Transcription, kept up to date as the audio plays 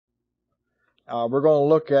We're going to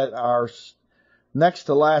look at our next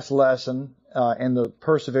to last lesson in the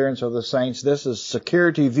perseverance of the saints. This is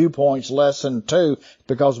Security Viewpoints lesson 2,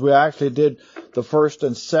 because we actually did the first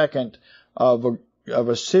and second of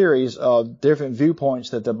a series of different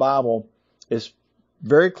viewpoints that the Bible is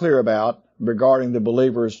very clear about regarding the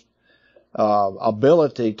believer's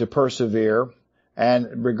ability to persevere.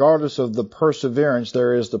 And regardless of the perseverance,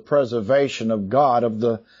 there is the preservation of God of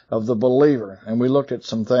the believer. And we looked at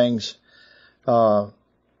some things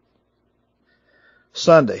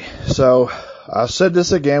Sunday. So I said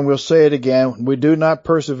this again, we'll say it again. We do not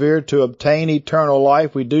persevere to obtain eternal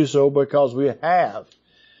life. We do so because we have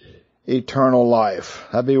eternal life.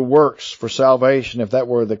 That'd be works for salvation if that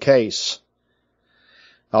were the case.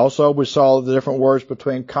 Also, we saw the different words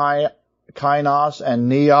between kainos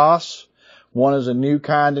and neos. One is a new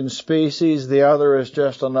kind and species. The other is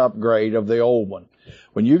just an upgrade of the old one.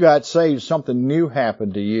 When you got saved, something new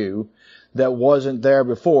happened to you that wasn't there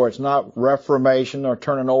before. It's not reformation or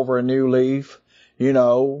turning over a new leaf. It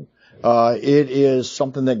is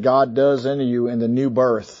something that God does into you in the new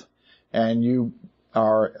birth. And you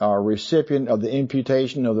are a recipient of the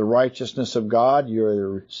imputation of the righteousness of God. You're the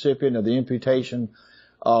recipient of the imputation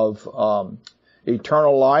of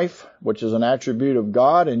eternal life, which is an attribute of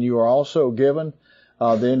God, and you are also given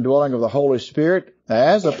the indwelling of the Holy Spirit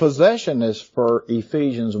as a possession, as for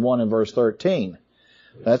Ephesians 1 and verse 13.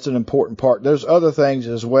 That's an important part. There's other things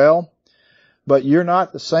as well, but you're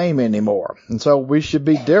not the same anymore. And so we should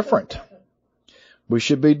be different. We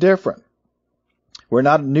should be different. We're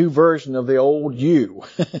not a new version of the old you,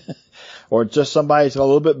 or just somebody who's got a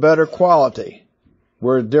little bit better quality.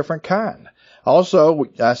 We're a different kind. Also,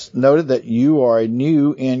 I noted that you are a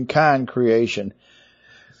new in-kind creation.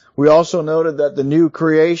 We also noted that the new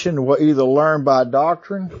creation will either learn by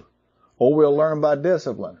doctrine or we'll learn by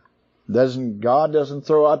discipline. God doesn't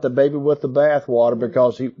throw out the baby with the bathwater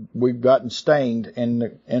because we've gotten stained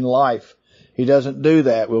in life. He doesn't do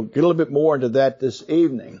that. We'll get a little bit more into that this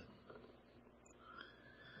evening.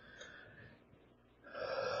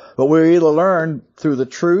 But we either learn through the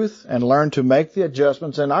truth and learn to make the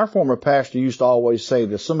adjustments. And our former pastor used to always say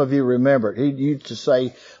this. Some of you remember it. He used to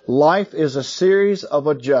say, life is a series of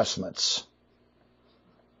adjustments.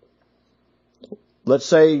 Let's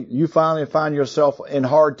say you finally find yourself in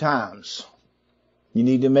hard times. You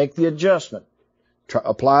need to make the adjustment.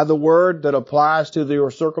 Apply the word that applies to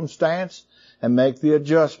your circumstance and make the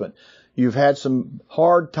adjustment. You've had some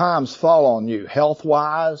hard times fall on you,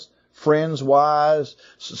 health-wise, friends-wise,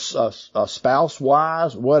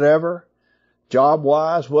 spouse-wise, whatever,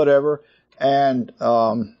 job-wise, whatever, and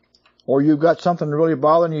or you've got something really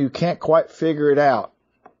bothering you can't quite figure it out.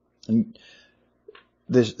 And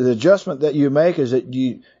the adjustment that you make is that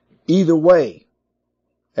you, either way,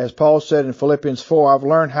 as Paul said in Philippians 4, I've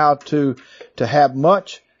learned how to have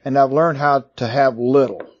much, and I've learned how to have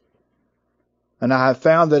little. And I have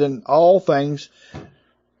found that in all things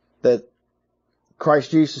that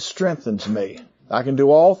Christ Jesus strengthens me. I can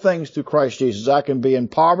do all things through Christ Jesus. I can be in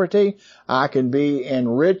poverty. I can be in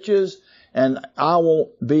riches. And I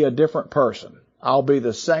won't be a different person. I'll be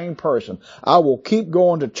the same person. I will keep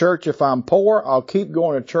going to church if I'm poor. I'll keep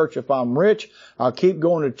going to church if I'm rich. I'll keep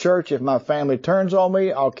going to church if my family turns on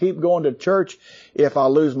me. I'll keep going to church if I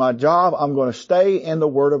lose my job. I'm going to stay in the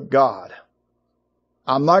Word of God.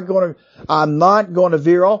 I'm not going to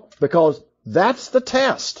veer off, because that's the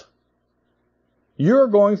test. You're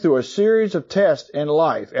going through a series of tests in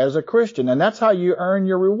life as a Christian, and that's how you earn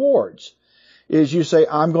your rewards. Is you say,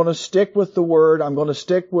 I'm going to stick with the Word, I'm going to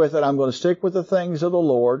stick with it, I'm going to stick with the things of the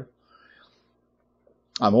Lord.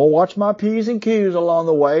 I'm going to watch my P's and Q's along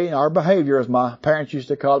the way. Our behavior, as my parents used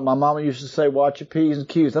to call it, my mama used to say, watch your P's and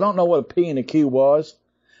Q's. I don't know what a P and a Q was,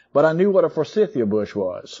 but I knew what a forsythia bush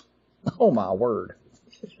was. Oh my word.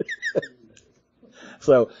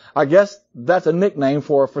 So I guess that's a nickname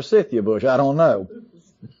for a forsythia bush. I don't know.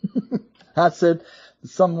 I said to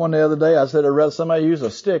someone the other day, I'd rather somebody use a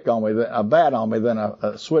stick on me, a bat on me, than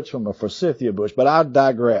a switch from a forsythia bush. But I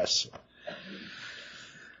digress.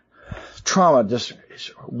 Trauma just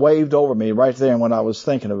waved over me right there when I was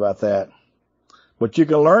thinking about that. But you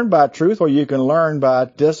can learn by truth, or you can learn by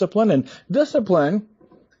discipline. And discipline,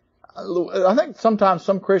 I think sometimes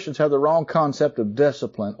some Christians have the wrong concept of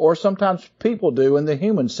discipline, or sometimes people do in the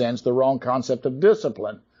human sense, the wrong concept of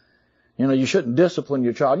discipline. You shouldn't discipline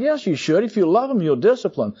your child. Yes, you should. If you love them, you'll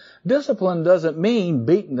discipline. Discipline doesn't mean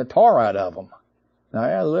beating the tar out of them. Now,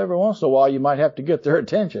 every once in a while you might have to get their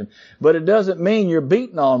attention, but it doesn't mean you're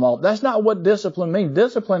beating on them all. That's not what discipline means.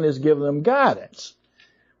 Discipline is giving them guidance.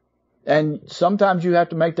 And sometimes you have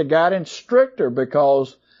to make the guidance stricter,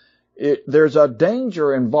 because there's a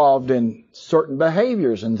danger involved in certain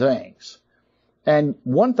behaviors and things. And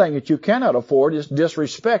one thing that you cannot afford is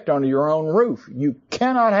disrespect under your own roof. You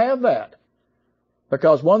cannot have that.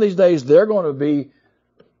 Because one of these days they're going to be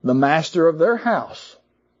the master of their house.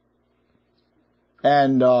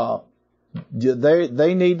 And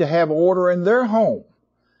they need to have order in their home.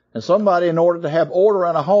 And somebody, in order to have order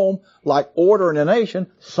in a home, like order in a nation,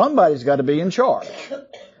 somebody's got to be in charge.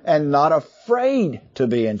 And not afraid to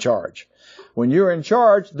be in charge. When you're in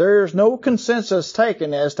charge, there's no consensus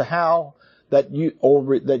taken as to how that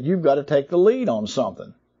you've got to take the lead on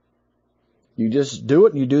something. You just do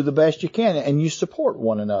it and you do the best you can and you support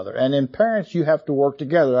one another. And in parents, you have to work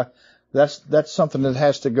together. That's something that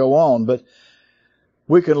has to go on. But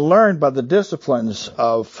we can learn by the disciplines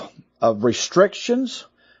of restrictions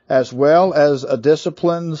as well as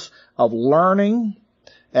disciplines of learning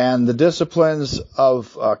and the disciplines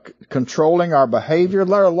of controlling our behavior.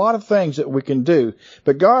 There are a lot of things that we can do.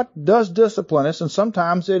 But God does discipline us, and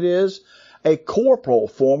sometimes it is a corporal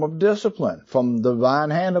form of discipline from the divine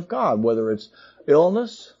hand of God, whether it's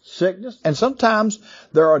illness, sickness. And sometimes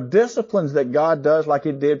there are disciplines that God does like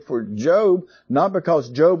He did for Job, not because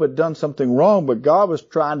Job had done something wrong, but God was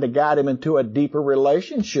trying to guide him into a deeper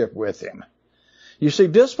relationship with him. You see,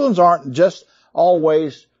 disciplines aren't just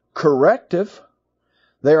always corrective.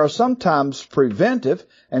 They are sometimes preventive,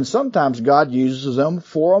 and sometimes God uses them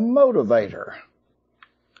for a motivator.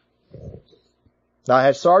 I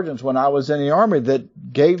had sergeants when I was in the Army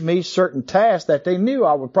that gave me certain tasks that they knew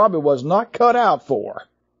I probably was not cut out for.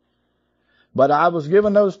 But I was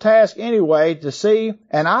given those tasks anyway to see,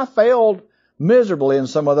 and I failed miserably in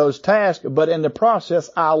some of those tasks, but in the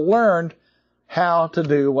process I learned how to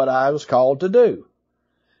do what I was called to do.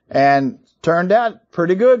 And turned out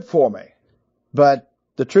pretty good for me. But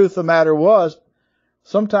the truth of the matter was,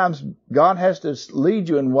 sometimes God has to lead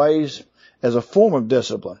you in ways as a form of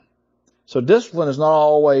discipline. So discipline is not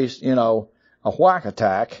always, a whack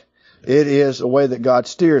attack. It is a way that God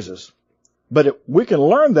steers us. But we can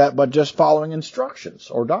learn that by just following instructions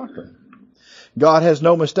or doctrine. God has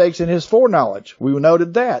no mistakes in His foreknowledge. We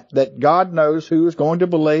noted that God knows who is going to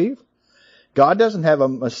believe. God doesn't have a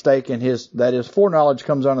mistake in His foreknowledge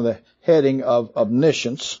comes under the heading of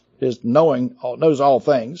omniscience. His knows all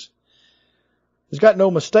things. He's got no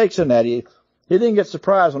mistakes in that. He didn't get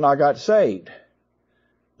surprised when I got saved.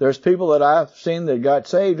 There's people that I've seen that got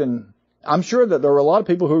saved, and I'm sure that there were a lot of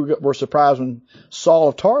people who were surprised when Saul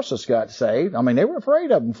of Tarsus got saved. I mean, they were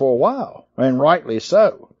afraid of him for a while, and rightly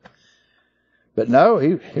so. But no,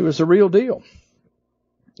 he was the real deal.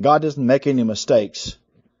 God doesn't make any mistakes.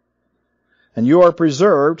 And you are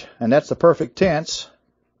preserved, and that's the perfect tense.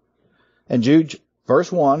 And Jude,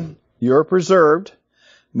 verse 1, you're preserved,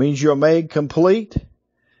 means you're made complete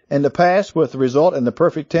in the past with the result, and the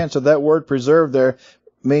perfect tense of that word preserved there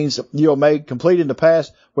means you're made complete in the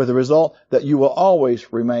past with the result that you will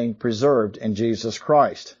always remain preserved in Jesus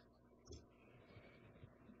Christ.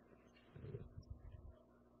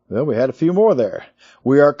 Well, we had a few more there.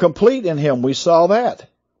 We are complete in Him. We saw that.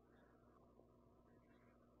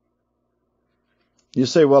 You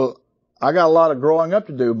say, well, I got a lot of growing up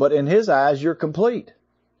to do, but in His eyes, you're complete.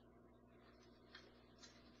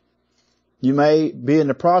 You may be in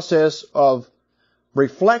the process of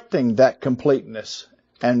reflecting that completeness.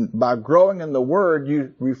 And by growing in the Word,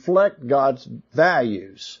 you reflect God's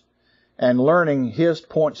values and learning His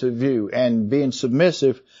points of view and being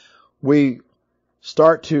submissive. We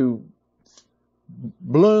start to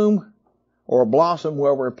bloom or blossom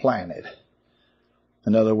where we're planted.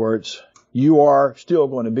 In other words, you are still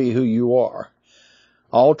going to be who you are.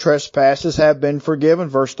 All trespasses have been forgiven.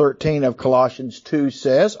 Verse 13 of Colossians 2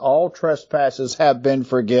 says, all trespasses have been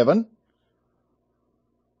forgiven.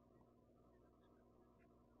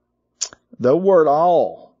 The word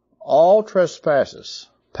all trespasses,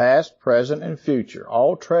 past, present, and future,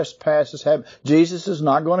 all trespasses have, Jesus is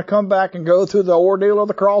not going to come back and go through the ordeal of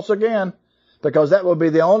the cross again, because that would be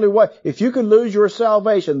the only way. If you could lose your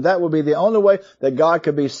salvation, that would be the only way that God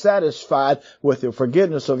could be satisfied with the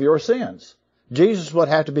forgiveness of your sins. Jesus would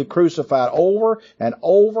have to be crucified over and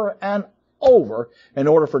over and over in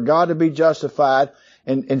order for God to be justified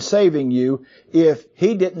in saving you if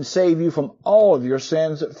He didn't save you from all of your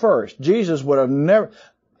sins at first. Jesus would have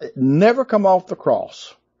never come off the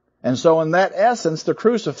cross. And so in that essence, the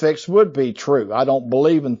crucifix would be true. I don't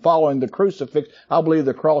believe in following the crucifix. I believe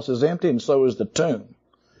the cross is empty and so is the tomb.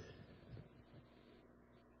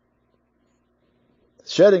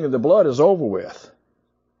 Shedding of the blood is over with.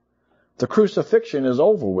 The crucifixion is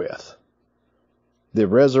over with. The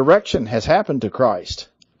resurrection has happened to Christ.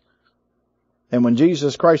 And when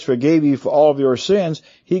Jesus Christ forgave you for all of your sins,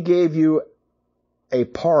 He gave you a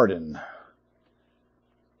pardon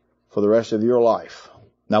for the rest of your life.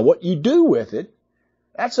 Now, what you do with it,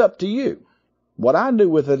 that's up to you. What I do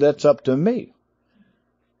with it, that's up to me.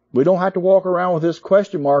 We don't have to walk around with this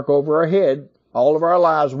question mark over our head all of our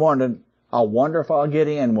lives wondering, I wonder if I'll get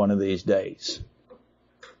in one of these days.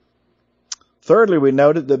 Thirdly, we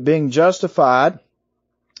noted that being justified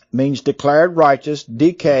means declared righteous.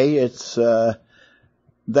 DK, it's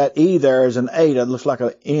that E there is an 8. It looks like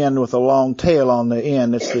an N with a long tail on the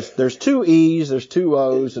end. There's 2 E's, there's 2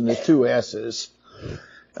 O's, and there's 2 S's.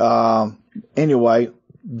 Anyway,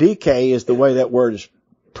 DK is the way that word is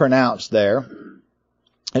pronounced there.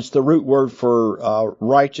 It's the root word for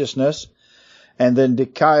righteousness. And then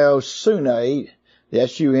dikaiosune, the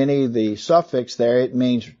S-U-N-E, the suffix there, it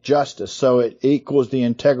means justice. So it equals the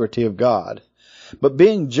integrity of God. But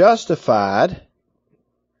being justified,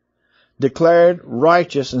 declared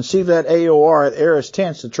righteous, and see that AOR at aorist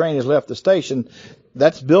tense, the train has left the station,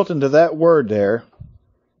 that's built into that word there.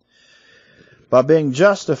 By being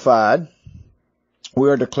justified, we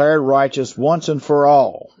are declared righteous once and for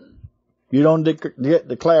all. You don't get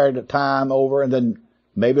declared a time over and then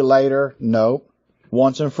maybe later. No.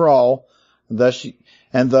 Once and for all. Thus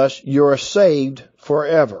you are saved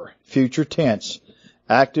forever. Future tense.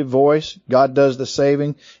 Active voice. God does the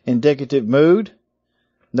saving. Indicative mood.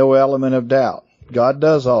 No element of doubt. God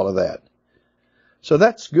does all of that. So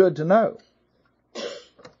that's good to know.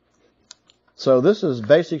 So this is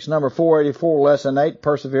basics number 484, lesson 8,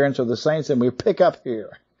 perseverance of the saints, and we pick up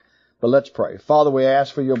here. But let's pray. Father, we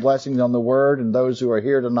ask for your blessings on the word and those who are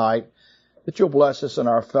here tonight, that you'll bless us in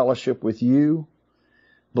our fellowship with you,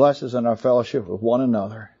 bless us in our fellowship with one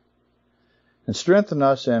another, and strengthen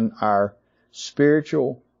us in our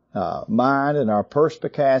spiritual mind and our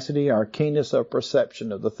perspicacity, our keenness of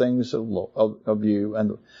perception of the things of you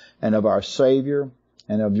and of our Savior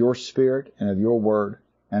and of your Spirit and of your word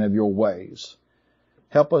and of your ways.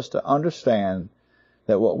 Help us to understand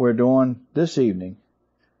that what we're doing this evening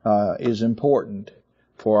is important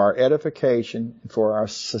for our edification, for our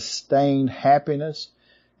sustained happiness,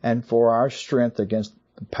 and for our strength against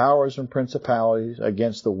the powers and principalities,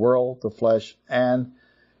 against the world, the flesh, and,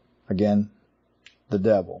 again, the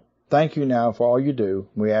devil. Thank you now for all you do.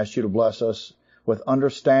 We ask you to bless us with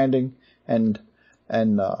understanding and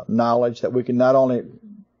knowledge that we can not only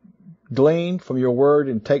glean from your word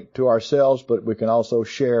and take to ourselves, but we can also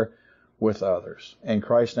share with others. In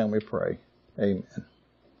Christ's name we pray. Amen.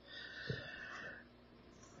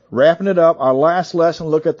 Wrapping it up, our last lesson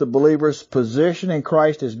looked at the believer's position in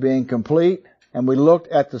Christ as being complete, and we looked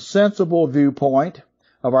at the sensible viewpoint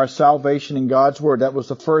of our salvation in God's Word. That was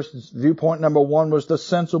the first viewpoint. Number 1 was the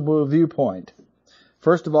sensible viewpoint.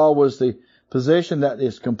 First of all was the position that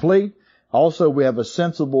is complete. Also, we have a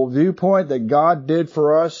sensible viewpoint that God did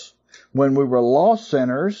for us when we were lost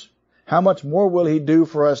sinners. How much more will He do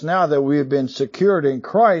for us now that we have been secured in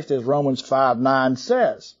Christ, as Romans 5:9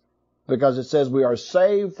 says? Because it says we are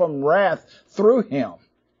saved from wrath through Him.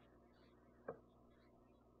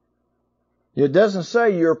 It doesn't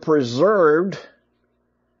say you're preserved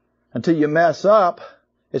until you mess up.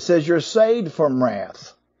 It says you're saved from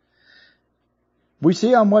wrath. We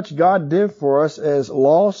see how much God did for us as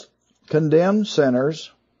lost, condemned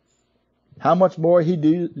sinners. How much more He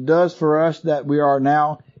does for us that we are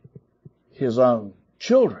now His own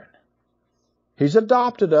children. He's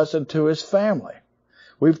adopted us into His family.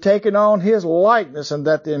 We've taken on His likeness, and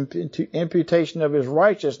that the imputation of His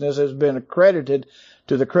righteousness has been accredited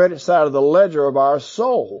to the credit side of the ledger of our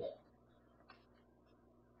soul.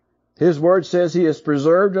 His word says He has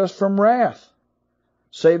preserved us from wrath,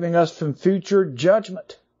 saving us from future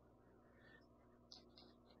judgment.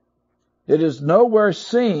 It is nowhere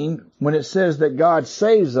seen when it says that God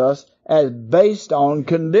saves us as based on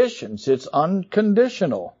conditions. It's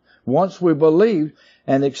unconditional. Once we believe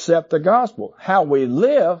and accept the gospel. How we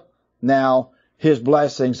live, now His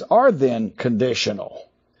blessings are then conditional.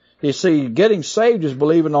 You see, getting saved is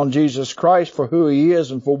believing on Jesus Christ for who He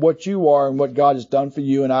is and for what you are and what God has done for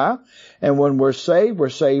you and I. And when we're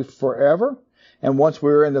saved forever. And once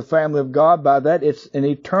we're in the family of God, by that it's an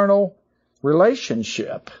eternal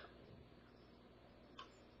relationship.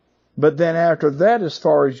 But then after that, as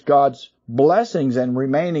far as God's blessings and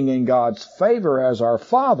remaining in God's favor as our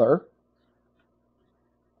Father,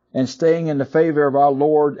 and staying in the favor of our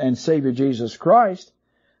Lord and Savior Jesus Christ,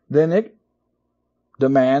 then it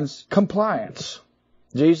demands compliance.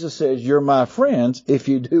 Jesus says, you're my friends if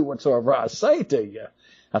you do whatsoever I say to you.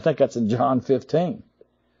 I think that's in John 15.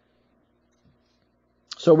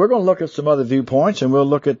 So we're going to look at some other viewpoints, and we'll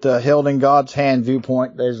look at the held in God's hand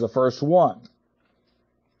viewpoint as the first one.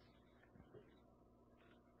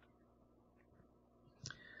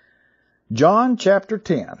 John chapter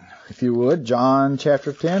 10, if you would. John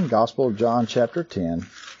chapter 10, Gospel of John chapter 10.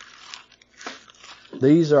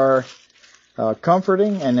 These are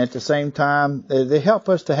comforting, and at the same time, they help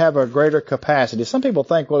us to have a greater capacity. Some people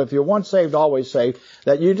think, well, if you're once saved, always saved,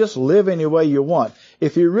 that you just live any way you want.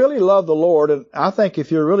 If you really love the Lord, and I think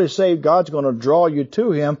if you're really saved, God's going to draw you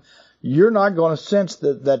to Him. You're not going to sense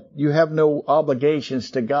that you have no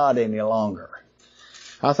obligations to God any longer.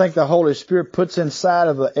 I think the Holy Spirit puts inside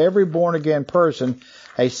of every born-again person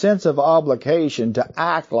a sense of obligation to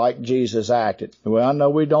act like Jesus acted. Well, I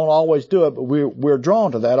know we don't always do it, but we're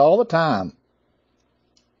drawn to that all the time.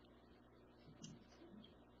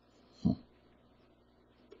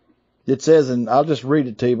 It says, and I'll just read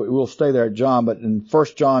it to you, but we'll stay there at John, but in 1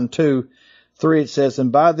 John 2:3 it says,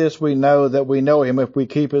 and by this we know that we know Him if we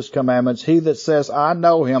keep His commandments. He that says, I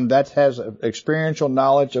know Him, that has experiential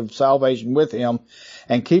knowledge of salvation with Him,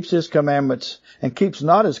 and keeps His commandments, and keeps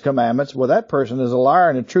not His commandments, well, that person is a liar,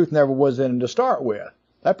 and the truth never was in him to start with.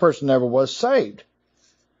 That person never was saved.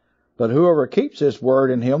 But whoever keeps His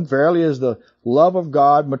word in him, verily is the love of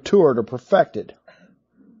God matured or perfected.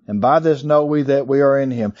 And by this know we that we are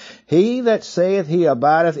in Him. He that saith he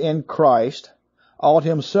abideth in Christ ought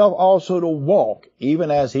himself also to walk,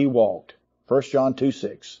 even as He walked. 1 John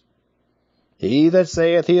 2:6. He that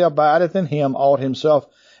saith he abideth in Him ought himself.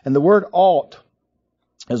 And the word ought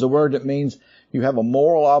is a word that means you have a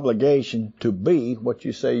moral obligation to be what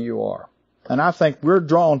you say you are. And I think we're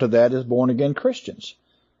drawn to that as born-again Christians.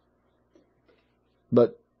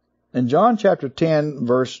 But in John chapter 10,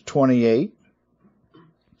 verse 28,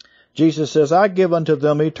 Jesus says, I give unto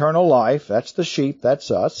them eternal life. That's the sheep, that's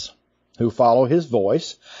us, who follow His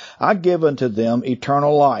voice. I give unto them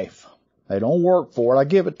eternal life. They don't work for it, I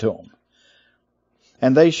give it to them.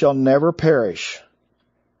 And they shall never perish.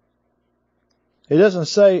 It doesn't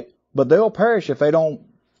say, but they'll perish if they don't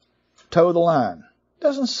toe the line. It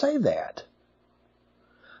doesn't say that.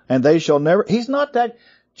 And they shall never, He's not that,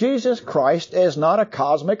 Jesus Christ is not a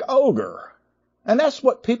cosmic ogre. And that's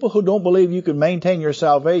what people who don't believe you can maintain your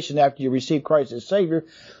salvation after you receive Christ as Savior,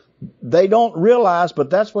 they don't realize, but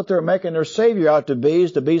that's what they're making their Savior out to be,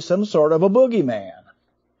 is to be some sort of a boogeyman.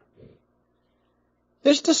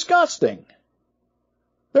 It's disgusting.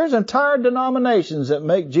 There's entire denominations that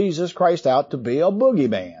make Jesus Christ out to be a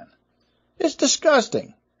boogeyman. It's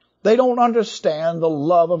disgusting. They don't understand the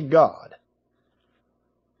love of God.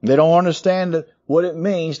 They don't understand what it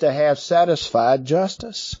means to have satisfied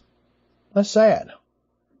justice. That's sad.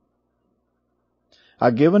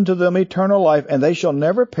 I give unto them eternal life, and they shall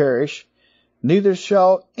never perish, neither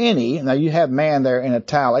shall any, now you have man there in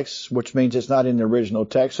italics, which means it's not in the original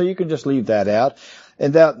text, so you can just leave that out,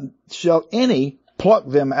 and that shall any pluck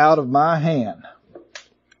them out of my hand.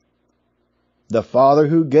 The Father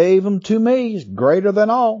who gave them to me is greater than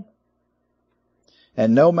all,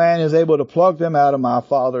 and no man is able to pluck them out of my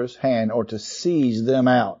Father's hand or to seize them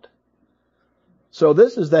out. So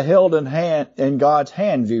this is the held in God's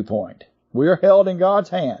hand viewpoint. We are held in God's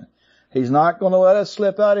hand. He's not going to let us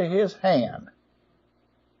slip out of His hand.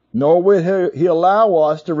 Nor will He allow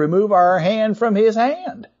us to remove our hand from His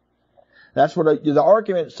hand. That's what the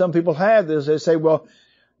argument some people have is they say, well,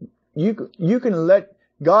 you can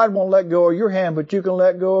God won't let go of your hand, but you can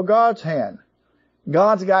let go of God's hand.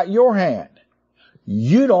 God's got your hand.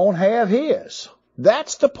 You don't have His.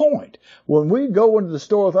 That's the point. When we go into the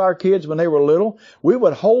store with our kids when they were little, we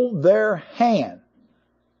would hold their hand.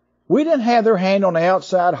 We didn't have their hand on the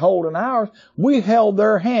outside holding ours. We held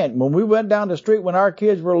their hand. When we went down the street when our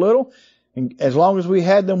kids were little, and as long as we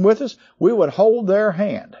had them with us, we would hold their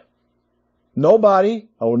hand. Nobody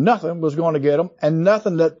or nothing was going to get them, and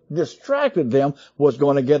nothing that distracted them was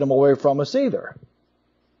going to get them away from us either.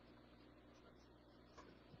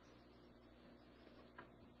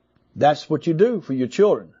 That's what you do for your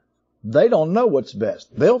children. They don't know what's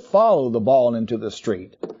best. They'll follow the ball into the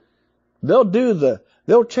street.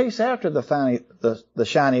 They'll chase after the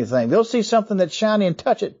shiny thing. They'll see something that's shiny and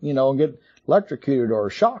touch it, and get electrocuted or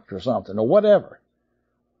shocked or something or whatever.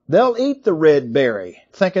 They'll eat the red berry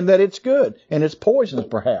thinking that it's good and it's poisonous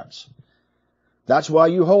perhaps. That's why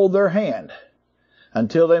you hold their hand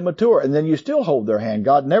until they mature, and then you still hold their hand.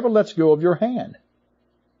 God never lets go of your hand.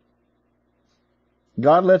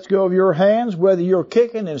 God lets go of your hands, whether you're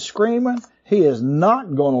kicking and screaming, He is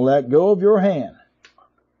not going to let go of your hand.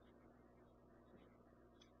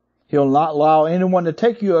 He'll not allow anyone to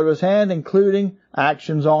take you out of His hand, including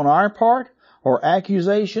actions on our part or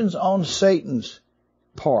accusations on Satan's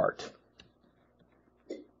part.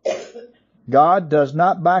 God does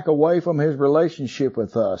not back away from His relationship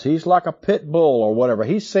with us. He's like a pit bull or whatever.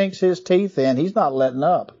 He sinks His teeth in. He's not letting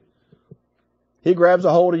up. He grabs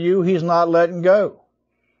a hold of you. He's not letting go.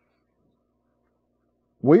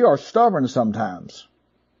 We are stubborn sometimes.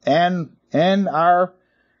 And our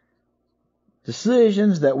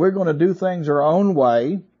decisions that we're going to do things our own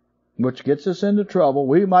way, which gets us into trouble,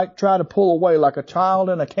 we might try to pull away like a child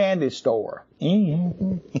in a candy store.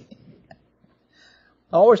 I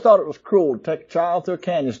always thought it was cruel to take a child to a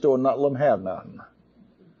candy store and not let them have nothing.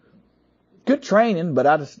 Good training, but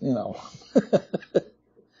I just,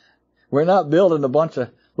 we're not building a bunch of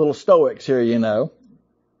little stoics here,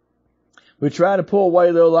 We try to pull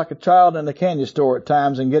away, though, like a child in a candy store at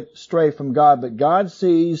times and get stray from God. But God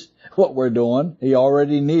sees what we're doing. He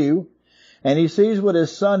already knew. And He sees what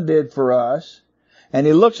His Son did for us. And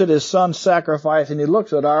He looks at His Son's sacrifice, and He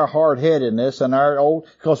looks at our hard-headedness and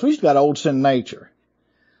because we've got old sin nature.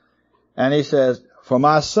 And He says, for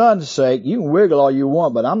my Son's sake, you can wiggle all you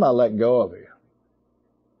want, but I'm not letting go of you.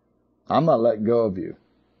 I'm not letting go of you.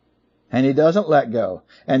 And He doesn't let go.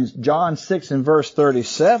 And John 6 and verse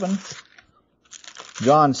 37,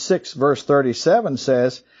 John 6 verse 37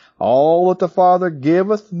 says, all that the Father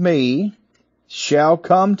giveth me shall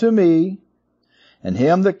come to me, and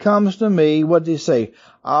him that comes to me, what did He say?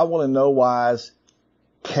 I will in no wise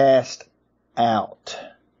cast out.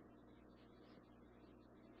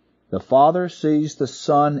 The Father sees the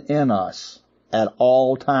Son in us at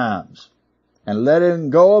all times. And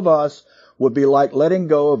letting go of us would be like letting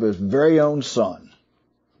go of His very own Son.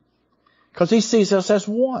 Because He sees us as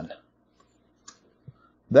one.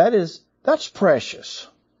 That's precious.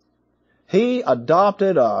 He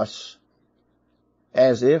adopted us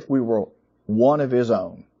as if we were one of His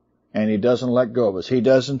own. And He doesn't let go of us.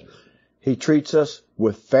 He treats us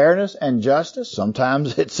with fairness and justice.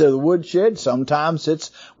 Sometimes it's a woodshed. Sometimes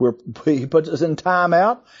He puts us in time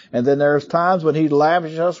out. And then there's times when He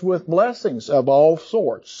lavishes us with blessings of all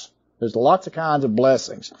sorts. There's lots of kinds of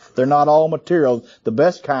blessings. They're not all material. The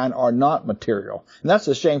best kind are not material. And that's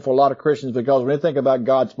a shame for a lot of Christians, because when they think about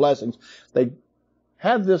God's blessings, they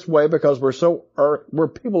have this way because we're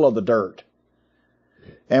people of the dirt.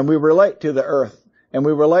 And we relate to the earth. And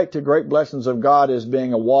we relate to great blessings of God as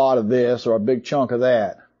being a wad of this or a big chunk of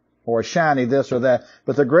that or a shiny this or that.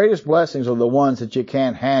 But the greatest blessings are the ones that you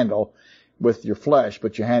can't handle with your flesh,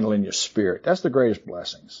 but you handle in your spirit. That's the greatest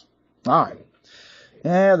blessings. All right.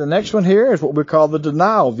 And the next one here is what we call the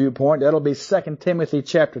denial viewpoint. That'll be 2 Timothy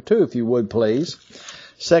chapter 2, if you would, please.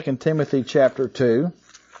 2 Timothy chapter 2,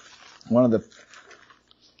 one of the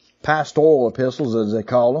pastoral epistles, as they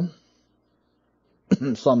call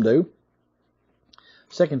them. Some do.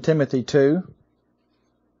 2 Timothy 2.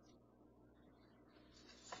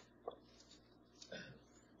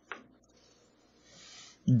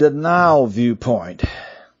 Denial viewpoint.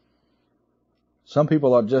 Some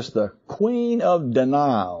people are just the queen of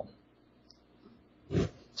denial.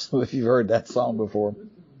 So if you've heard that song before.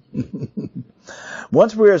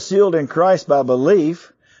 Once we are sealed in Christ by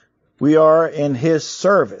belief, we are in His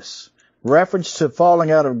service. Reference to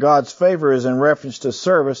falling out of God's favor is in reference to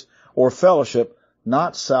service or fellowship,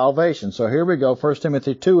 not salvation. So here we go, 1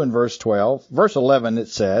 Timothy 2 and verse 12. Verse 11 it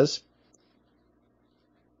says,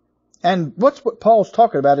 and what Paul's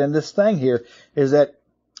talking about in this thing here is that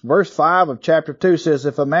verse 5 of chapter 2 says,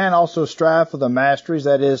 if a man also strive for the masteries,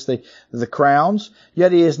 that is the crowns,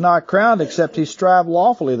 yet he is not crowned except he strive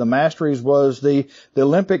lawfully. The masteries was the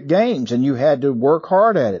Olympic Games, and you had to work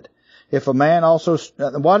hard at it. If a man also,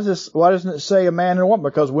 why doesn't it say a man and a woman?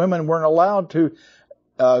 Because women weren't allowed to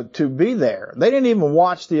be there. They didn't even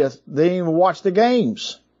watch the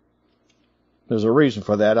games. There's a reason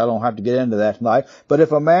for that. I don't have to get into that tonight. But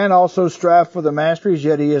if a man also strive for the masteries,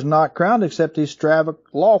 yet he is not crowned except he strive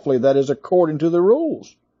lawfully, that is according to the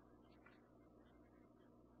rules.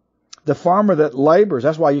 The farmer that labors,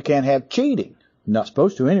 that's why you can't have cheating. You're not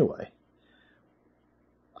supposed to anyway.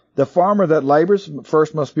 The farmer that labors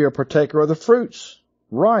first must be a partaker of the fruits.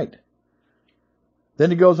 Right. Then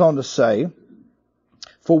he goes on to say,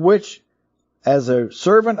 for which, as a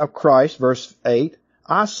servant of Christ, verse 8,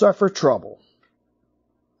 I suffer trouble.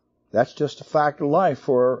 That's just a fact of life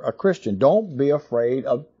for a Christian. Don't be afraid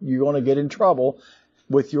of you're going to get in trouble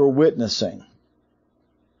with your witnessing.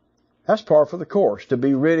 That's par for the course, to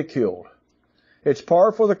be ridiculed. It's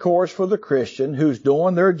par for the course for the Christian who's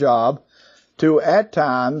doing their job to at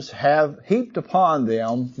times have heaped upon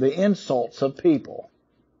them the insults of people.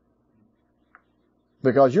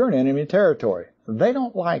 Because you're in enemy territory. They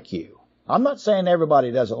don't like you. I'm not saying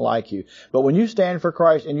everybody doesn't like you, but when you stand for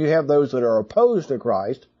Christ and you have those that are opposed to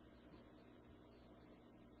Christ,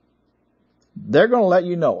 they're going to let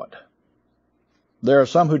you know it. There are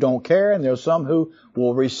some who don't care, and there are some who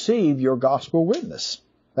will receive your gospel witness.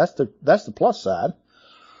 That's the plus side.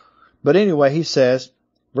 But anyway, he says,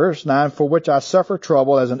 verse 9, for which I suffer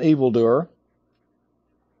trouble as an evildoer,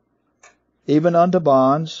 even unto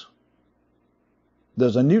bonds.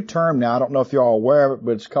 There's a new term now, I don't know if you're all aware of it,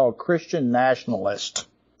 but it's called Christian nationalist.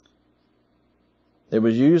 It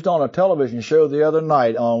was used on a television show the other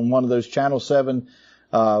night on one of those Channel 7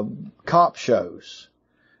 cop shows.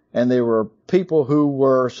 And they were people who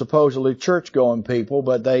were supposedly church-going people,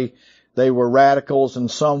 but they were radicals in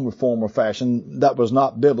some form or fashion. That was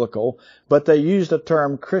not biblical. But they used the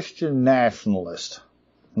term Christian nationalist.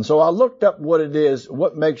 And so I looked up what it is,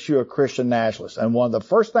 what makes you a Christian nationalist. And one of the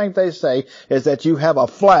first things they say is that you have a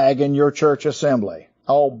flag in your church assembly.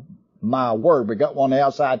 Oh, my word, we got one on the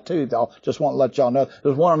outside too. I just want to let y'all know.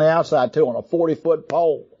 There's one on the outside too on a 40-foot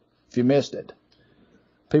pole, if you missed it.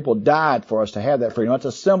 People died for us to have that freedom. It's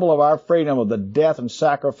a symbol of our freedom, of the death and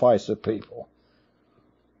sacrifice of people.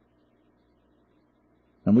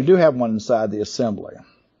 And we do have one inside the assembly.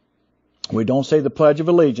 We don't say the Pledge of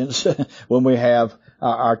Allegiance when we have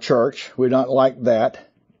our church. We don't like that.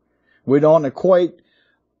 We don't equate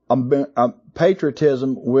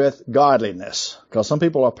patriotism with godliness, because some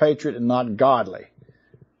people are patriot and not godly.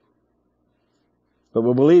 But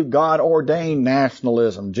we believe God ordained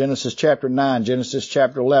nationalism. Genesis chapter 9, Genesis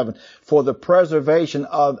chapter 11, for the preservation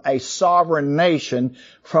of a sovereign nation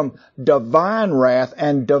from divine wrath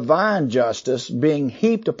and divine justice being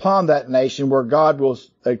heaped upon that nation, where God will,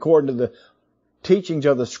 according to the teachings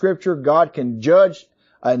of the Scripture, God can judge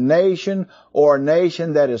a nation or a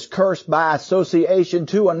nation that is cursed by association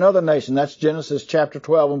to another nation. That's Genesis chapter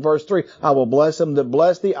 12 and verse 3. I will bless them that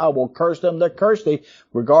bless thee. I will curse them that curse thee,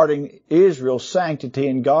 regarding Israel's sanctity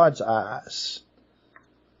in God's eyes.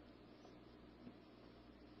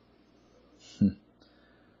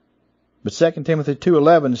 But 2 Timothy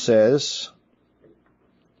 2:11 says,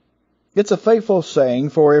 it's a faithful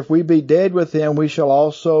saying, for if we be dead with him, we shall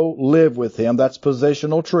also live with him. That's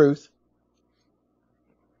positional truth.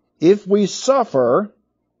 If we suffer,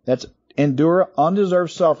 that's endure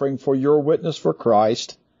undeserved suffering for your witness for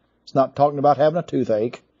Christ. It's not talking about having a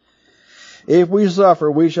toothache. If we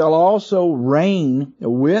suffer, we shall also reign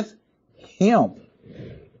with him.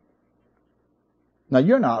 Now,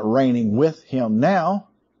 you're not reigning with him now.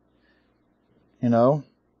 You know,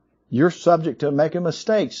 you're subject to making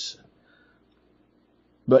mistakes.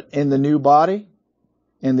 But in the new body,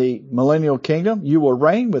 in the millennial kingdom, you will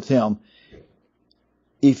reign with him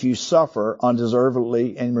if you suffer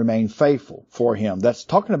undeservedly and remain faithful for him. That's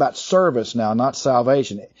talking about service now, not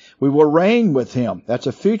salvation. We will reign with him. That's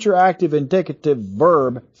a future active indicative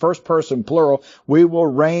verb, first person plural. We will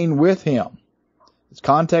reign with him. Its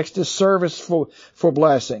context is service for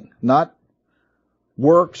blessing, not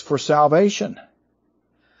works for salvation.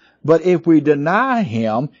 But if we deny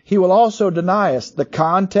him, he will also deny us. The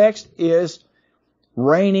context is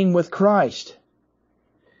reigning with Christ.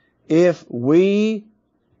 If we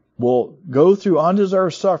will go through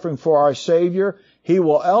undeserved suffering for our Savior, he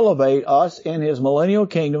will elevate us in his millennial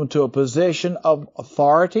kingdom to a position of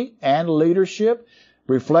authority and leadership,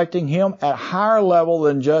 reflecting him at a higher level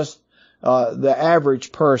than just the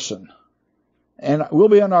average person. And we'll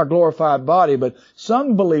be in our glorified body, but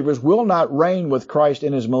some believers will not reign with Christ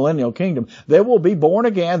in his millennial kingdom. They will be born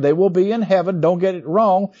again. They will be in heaven. Don't get it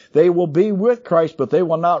wrong. They will be with Christ, but they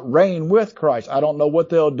will not reign with Christ. I don't know what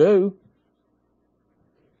they'll do.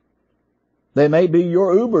 They may be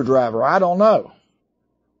your Uber driver. I don't know.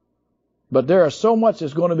 But there is so much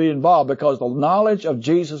that's going to be involved, because the knowledge of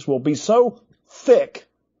Jesus will be so thick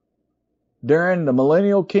during the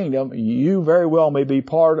millennial kingdom. You very well may be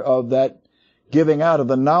part of that giving out of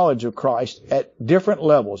the knowledge of Christ at different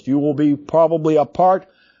levels. You will be probably a part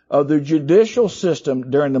of the judicial system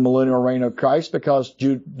during the millennial reign of Christ, because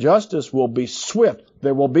justice will be swift.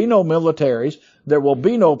 There will be no militaries. There will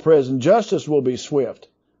be no prison. Justice will be swift.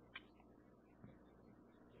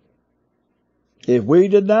 If we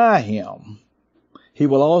deny him, he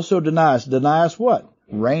will also deny us. Deny us what?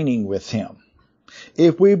 Reigning with him.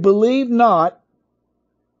 If we believe not,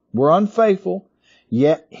 we're unfaithful,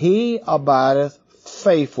 yet he abideth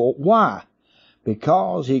faithful. Why?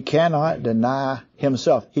 Because he cannot deny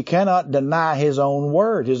himself. He cannot deny his own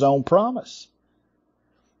word, his own promise.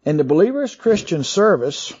 In the believer's Christian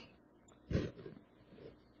service,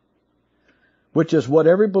 which is what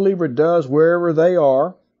every believer does wherever they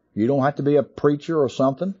are, you don't have to be a preacher or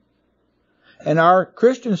something. In our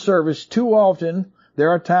Christian service, too often, there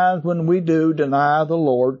are times when we do deny the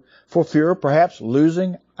Lord for fear of perhaps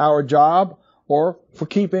losing our job, or for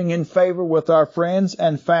keeping in favor with our friends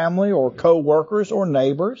and family or co-workers or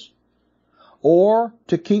neighbors, or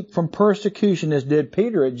to keep from persecution, as did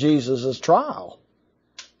Peter at Jesus' trial.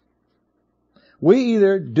 We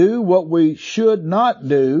either do what we should not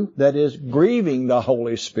do, that is grieving the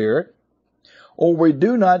Holy Spirit, or we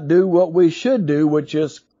do not do what we should do, which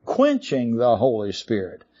is quenching the Holy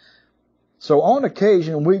Spirit. So on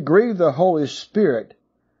occasion, we grieve the Holy Spirit,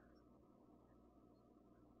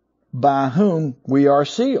 by whom we are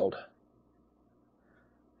sealed.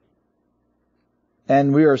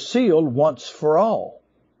 And we are sealed once for all.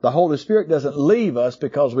 The Holy Spirit doesn't leave us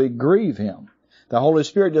because we grieve Him. The Holy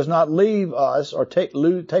Spirit does not leave us or take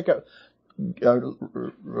a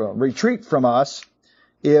retreat from us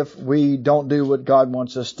if we don't do what God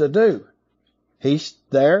wants us to do. He's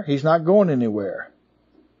there. He's not going anywhere.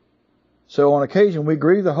 So on occasion, we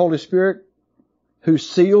grieve the Holy Spirit who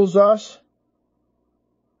seals us.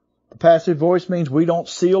 The passive voice means we don't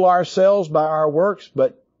seal ourselves by our works,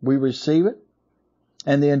 but we receive it.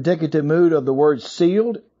 And the indicative mood of the word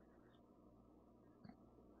sealed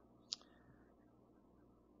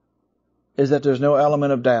is that there's no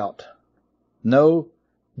element of doubt. No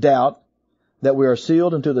doubt that we are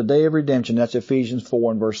sealed until the day of redemption. That's Ephesians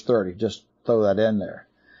 4 and verse 30. Just throw that in there.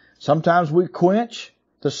 Sometimes we quench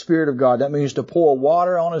the Spirit of God. That means to pour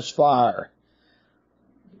water on His fire.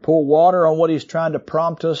 Pour water on what He's trying to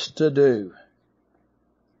prompt us to do.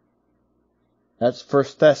 That's 1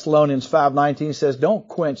 Thessalonians 5:19 says, don't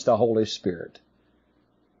quench the Holy Spirit.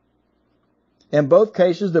 In both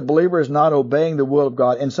cases, the believer is not obeying the will of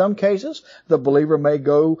God. In some cases, the believer may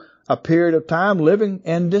go a period of time living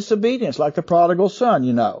in disobedience, like the prodigal son,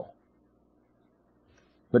 you know.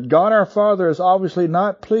 But God our Father is obviously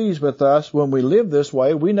not pleased with us when we live this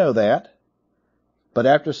way. We know that. But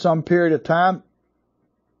after some period of time,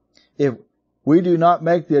 if we do not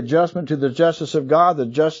make the adjustment to the justice of God, the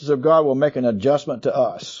justice of God will make an adjustment to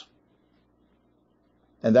us.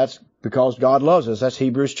 And that's because God loves us. That's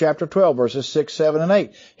Hebrews chapter 12, verses 6, 7, and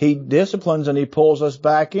 8. He disciplines and He pulls us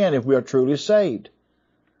back in if we are truly saved.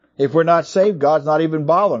 If we're not saved, God's not even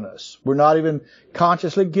bothering us. We're not even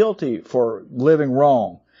consciously guilty for living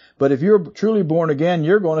wrong. But if you're truly born again,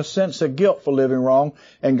 you're going to sense a guilt for living wrong,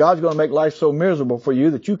 and God's going to make life so miserable for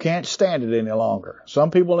you that you can't stand it any longer.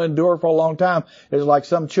 Some people endure for a long time. It's like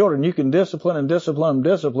some children. You can discipline, and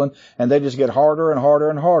they just get harder and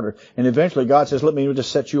harder and harder. And eventually God says, let me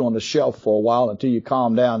just set you on the shelf for a while until you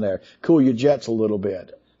calm down there. Cool your jets a little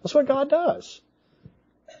bit. That's what God does.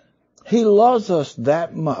 He loves us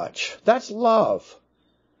that much. That's love.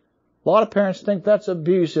 A lot of parents think that's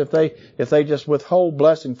abuse if they just withhold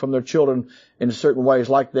blessing from their children in certain ways,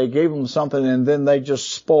 like they gave them something and then they just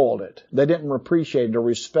spoiled it. They didn't appreciate it or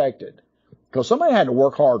respect it. Because somebody had to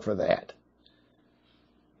work hard for that.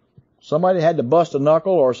 Somebody had to bust a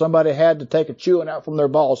knuckle, or somebody had to take a chewing out from their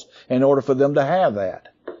boss in order for them to have that.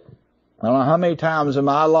 I don't know how many times in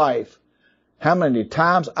my life, how many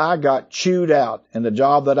times I got chewed out in the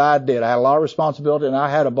job that I did. I had a lot of responsibility, and I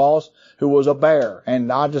had a boss who was a bear,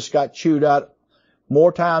 and I just got chewed out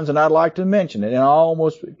more times than I'd like to mention it. And I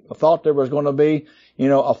almost thought there was going to be,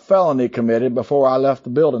 a felony committed before I left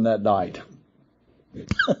the building that night.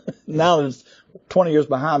 Now it's 20 years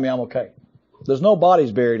behind me, I'm okay. There's no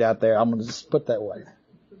bodies buried out there. I'm going to just put it that way.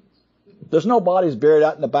 There's no bodies buried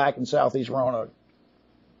out in the back in Southeast Roanoke.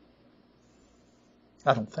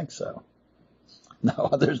 I don't think so.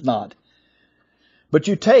 No, there's not. But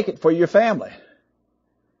you take it for your family.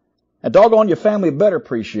 And doggone, your family better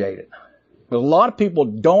appreciate it. But a lot of people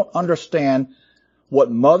don't understand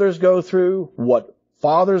what mothers go through, what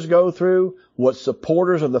fathers go through, what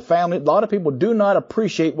supporters of the family. A lot of people do not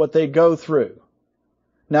appreciate what they go through.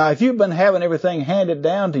 Now, if you've been having everything handed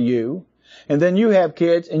down to you, and then you have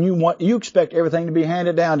kids and you expect everything to be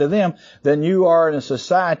handed down to them, then you are in a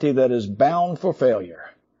society that is bound for failure.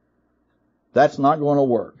 That's not going to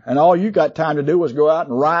work. And all you got time to do is go out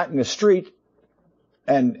and riot in the street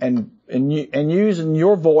and using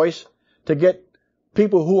your voice to get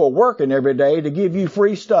people who are working every day to give you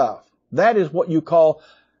free stuff. That is what you call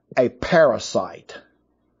a parasite.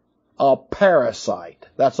 A parasite.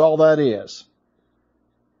 That's all that is.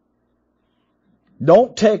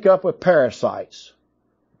 Don't take up with parasites.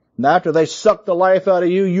 And after they suck the life out of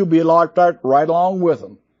you, you'll be locked out right along with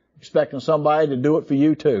them, expecting somebody to do it for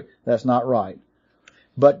you too. That's not right.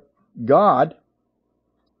 But God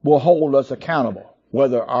will hold us accountable.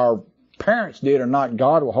 Whether our parents did or not,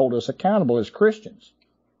 God will hold us accountable as Christians.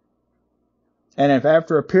 And if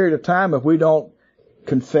after a period of time, if we don't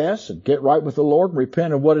confess and get right with the Lord and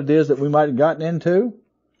repent of what it is that we might have gotten into,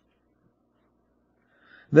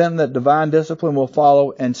 then the divine discipline will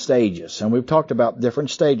follow in stages. And we've talked about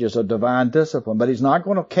different stages of divine discipline, but He's not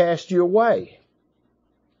going to cast you away.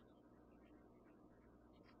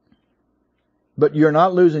 but you're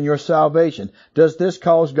not losing your salvation. Does this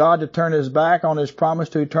cause God to turn his back on his promise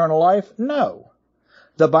to eternal life? No.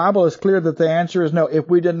 The Bible is clear that the answer is no. If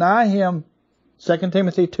we deny him, 2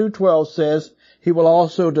 Timothy 2:12 says he will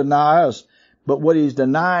also deny us. But what he's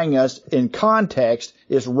denying us in context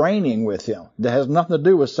is reigning with him. That has nothing to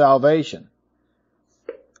do with salvation.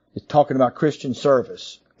 It's talking about Christian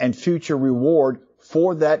service and future reward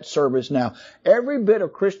for that service now. Every bit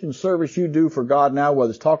of Christian service you do for God now,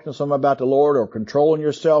 whether it's talking to someone about the Lord or controlling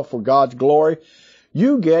yourself for God's glory,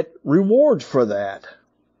 you get rewards for that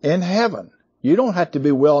in heaven. You don't have to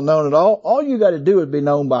be well known at all. All you got to do is be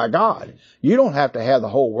known by God. You don't have to have the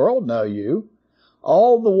whole world know you.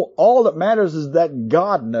 All that matters is that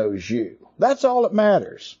God knows you. That's all that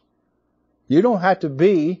matters. You don't have to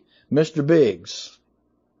be Mr. Biggs.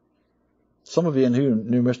 Some of you who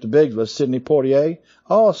knew Mr. Biggs was Sidney Poitier.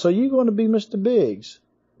 Oh, so you're going to be Mr. Biggs.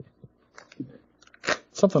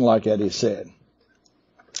 Something like that he said.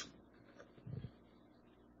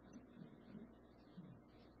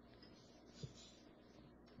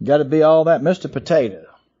 Got to be all that. Mr. Potato.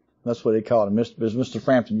 That's what they called him. Mr.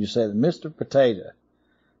 Frampton, you said it. Mr. Potato.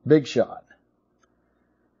 Big shot.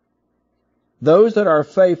 Those that are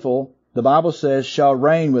faithful, the Bible says, shall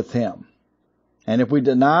reign with him. And if we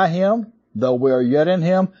deny him, though we are yet in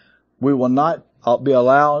him, we will not be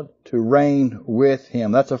allowed to reign with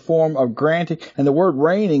him. That's a form of granting. And the word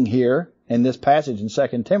reigning here in this passage in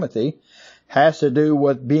 2 Timothy has to do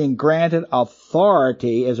with being granted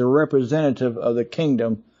authority as a representative of the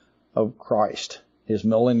kingdom of Christ, his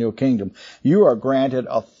millennial kingdom. You are granted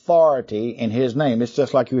authority in his name. It's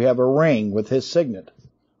just like you have a ring with his signet.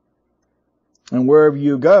 And wherever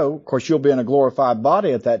you go, of course, you'll be in a glorified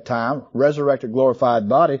body at that time, resurrected glorified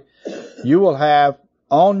body. You will have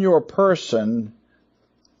on your person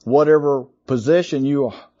whatever position you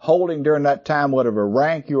are holding during that time, whatever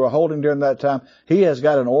rank you are holding during that time. He has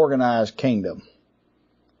got an organized kingdom.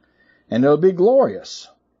 And it'll be glorious.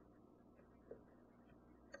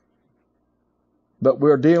 But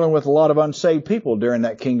we're dealing with a lot of unsaved people during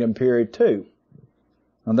that kingdom period too.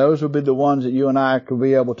 And those will be the ones that you and I could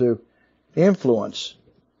be able to influence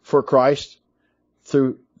for Christ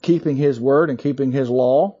through keeping his word and keeping his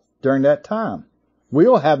law during that time.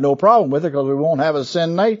 We'll have no problem with it because we won't have a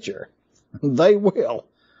sin nature. They will.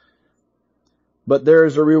 But there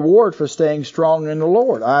is a reward for staying strong in the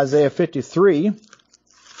Lord. Isaiah 53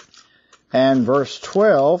 and verse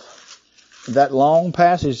 12, that long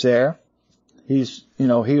passage there. He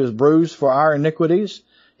was bruised for our iniquities.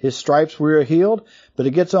 His stripes we are healed. But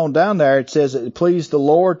it gets on down there. It says it pleased the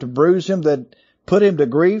Lord to bruise him, that put him to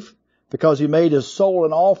grief, because he made his soul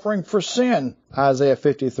an offering for sin. Isaiah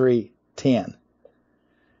 53:10.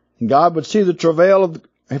 And God would see the travail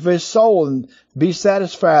of his soul and be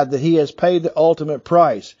satisfied that he has paid the ultimate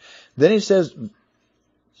price. Then he says,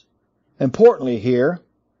 importantly here,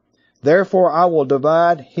 therefore I will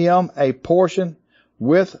divide him a portion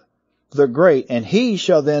with the great, and he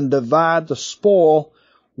shall then divide the spoil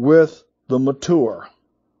with the mature,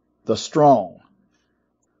 the strong,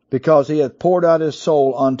 because he hath poured out his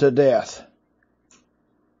soul unto death.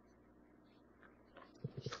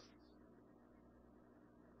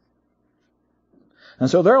 And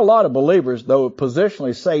so there are a lot of believers, though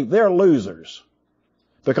positionally saved, they're losers,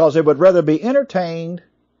 because they would rather be entertained,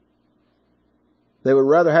 they would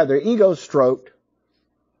rather have their ego stroked,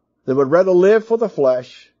 they would rather live for the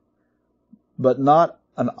flesh, but not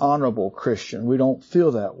an honorable Christian. We don't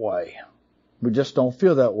feel that way. We just don't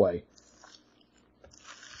feel that way.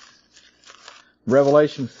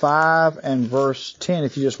 Revelation 5 and verse 10,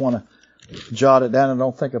 if you just want to jot it down. I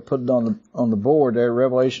don't think I put it on the board there.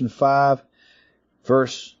 Revelation 5,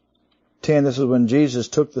 verse 10. This is when Jesus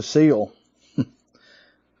took the seal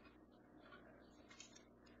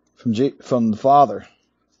from the Father.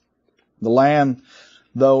 The Lamb,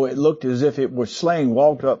 though it looked as if it was slain,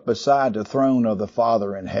 walked up beside the throne of the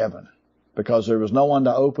Father in heaven, because there was no one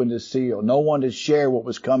to open the seal, no one to share what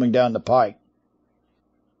was coming down the pike.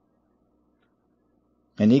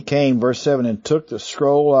 And he came, verse 7, and took the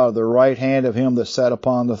scroll out of the right hand of him that sat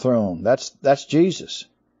upon the throne. That's Jesus.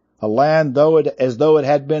 A lamb as though it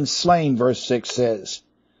had been slain, verse 6 says.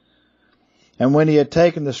 And when he had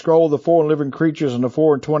taken the scroll, the 4 living creatures and the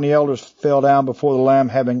 24 elders fell down before the Lamb,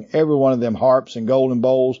 having every one of them harps and golden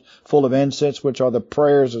bowls full of incense, which are the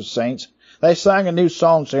prayers of saints. They sang a new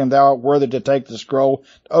song, saying, Thou art worthy to take the scroll,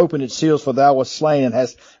 to open its seals, for thou wast slain and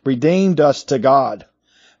hast redeemed us to God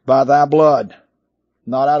by thy blood,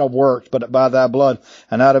 not out of works, but by thy blood,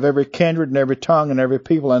 and out of every kindred and every tongue and every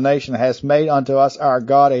people and nation hast made unto us our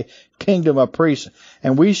God a kingdom of priests,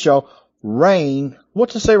 and we shall reign.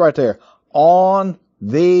 What's it say right there? On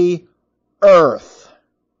the earth.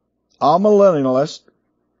 Amillennialists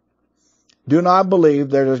do not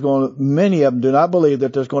believe many of them do not believe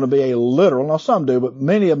that there's going to be a literal, now some do, but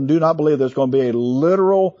many of them do not believe there's going to be a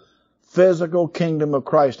literal physical kingdom of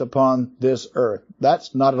Christ upon this earth.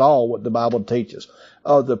 That's not at all what the Bible teaches.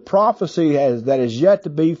 Of the prophecy that is yet to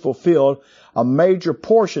be fulfilled, a major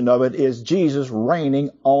portion of it is Jesus reigning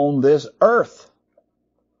on this earth.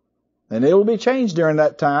 And it will be changed during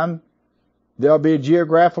that time. There'll be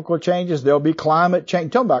geographical changes. There'll be climate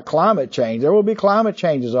change. Talking about climate change. There will be climate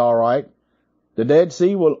changes, all right. The Dead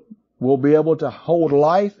Sea will be able to hold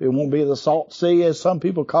life. It won't be the salt sea, as some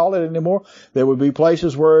people call it anymore. There will be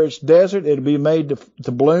places where it's desert. It'll be made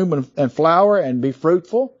to bloom and flower and be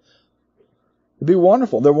fruitful. It'll be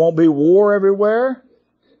wonderful. There won't be war everywhere.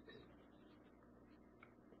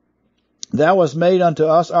 Thou hast made unto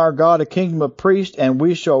us our God a kingdom of priests, and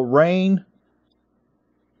we shall reign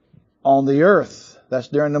on the earth. That's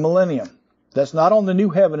during the millennium. That's not on the new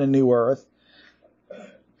heaven and new earth.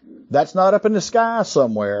 That's not up in the sky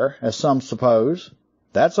somewhere, as some suppose.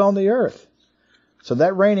 That's on the earth. So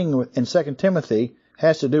that reigning in 2 Timothy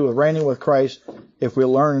has to do with reigning with Christ if we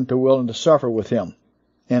learn to willing to suffer with Him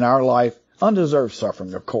in our life. Undeserved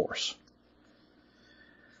suffering, of course.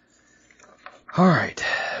 All right.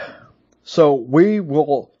 So we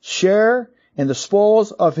will share in the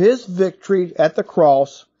spoils of His victory at the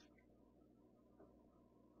cross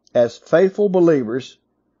as faithful believers,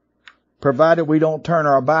 provided we don't turn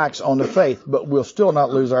our backs on the faith, but we'll still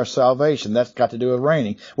not lose our salvation. That's got to do with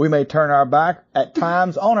reigning. We may turn our back at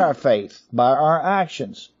times on our faith by our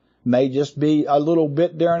actions. May just be a little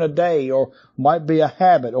bit during a day, or might be a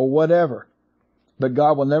habit or whatever. But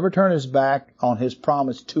God will never turn His back on His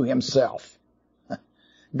promise to Himself.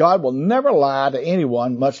 God will never lie to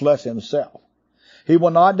anyone, much less Himself. He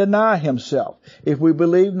will not deny Himself. If we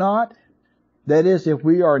believe not, that is, if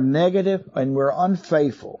we are negative and we're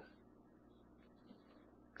unfaithful,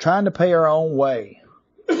 trying to pay our own way,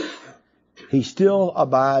 He still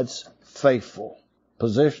abides faithful.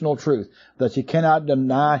 Positional truth, that He cannot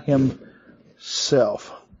deny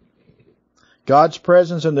Himself. God's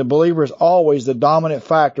presence in the believer is always the dominant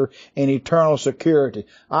factor in eternal security.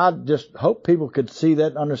 I just hope people could see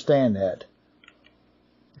that and understand that.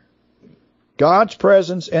 God's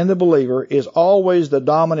presence in the believer is always the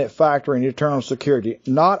dominant factor in eternal security,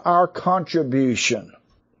 not our contribution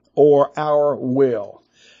or our will.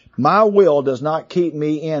 My will does not keep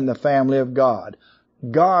me in the family of God.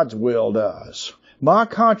 God's will does. My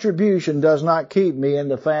contribution does not keep me in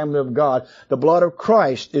the family of God. The blood of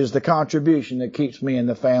Christ is the contribution that keeps me in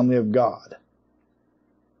the family of God.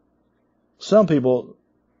 Some people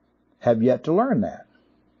have yet to learn that.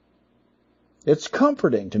 It's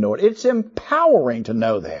comforting to know it. It's empowering to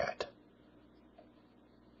know that.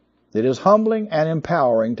 It is humbling and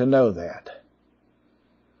empowering to know that.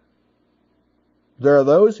 There are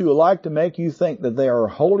those who like to make you think that they are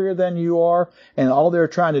holier than you are, and all they're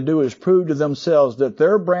trying to do is prove to themselves that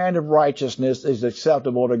their brand of righteousness is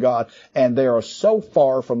acceptable to God, and they are so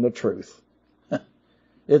far from the truth.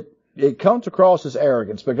 It comes across as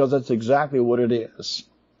arrogance, because that's exactly what it is.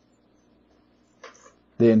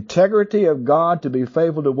 The integrity of God to be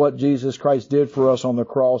faithful to what Jesus Christ did for us on the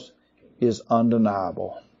cross is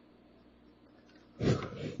undeniable.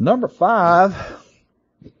 Number 5.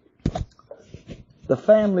 The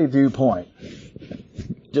family viewpoint.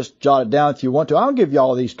 Just jot it down if you want to. I'll give you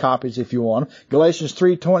all these copies if you want. Galatians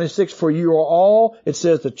 3:26, for you are all, it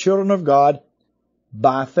says, the children of God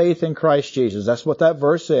by faith in Christ Jesus. That's what that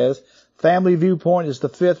verse says. Family viewpoint is the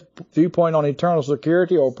 5th viewpoint on eternal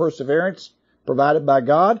security or perseverance provided by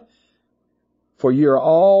God. For you are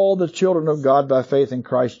all the children of God by faith in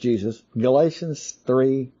Christ Jesus. Galatians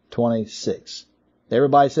 3:26.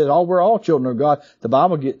 Everybody says, oh, we're all children of God. The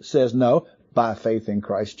Bible says no. By faith in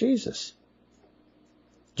Christ Jesus.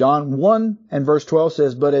 John 1 and verse 12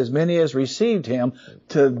 says, but as many as received Him,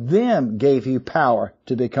 to them gave He power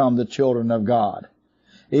to become the children of God,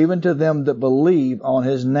 even to them that believe on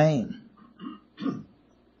His name.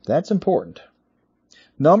 That's important.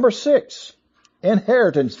 Number 6,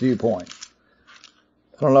 inheritance viewpoint.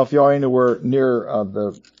 I don't know if y'all are anywhere near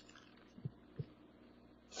the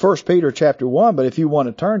 1 Peter chapter 1, but if you want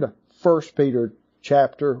to turn to 1 Peter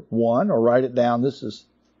chapter 1, or write it down. This is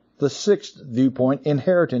the 6th viewpoint,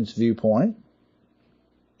 inheritance viewpoint.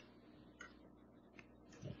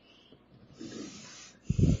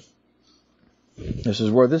 This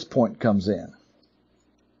is where this point comes in.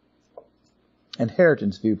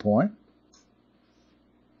 Inheritance viewpoint.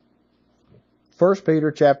 1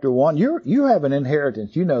 Peter chapter 1. You have an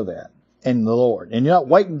inheritance. You know that. in the Lord. And you're not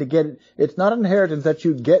waiting to get it. It's not an inheritance that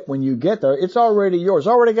you get when you get there. It's already yours.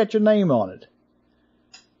 It's already got your name on it.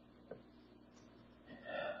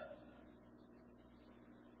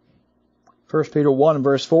 First Peter 1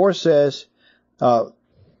 verse 4 says,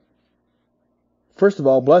 first of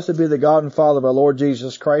all, blessed be the God and Father of our Lord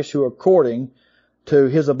Jesus Christ, who according to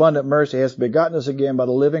his abundant mercy has begotten us again by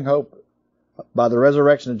the living hope, by the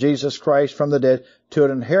resurrection of Jesus Christ from the dead, to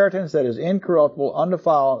an inheritance that is incorruptible,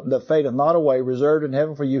 undefiled, that fadeth not away, reserved in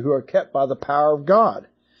heaven for you who are kept by the power of God.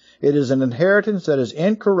 It is an inheritance that is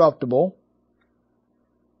incorruptible.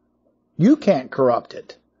 You can't corrupt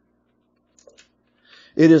it.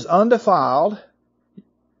 It is undefiled.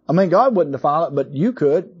 I mean, God wouldn't defile it, but you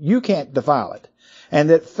could. You can't defile it.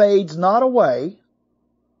 And it fades not away.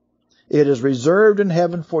 It is reserved in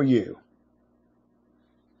heaven for you.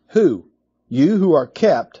 Who? You who are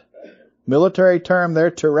kept. Military term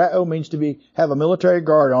there, tereo, means to have a military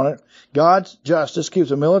guard on it. God's justice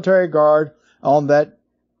keeps a military guard on that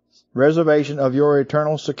reservation of your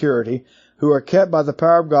eternal security, who are kept by the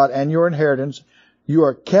power of God and your inheritance. You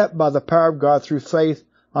are kept by the power of God through faith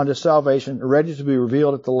unto salvation, ready to be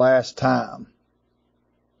revealed at the last time.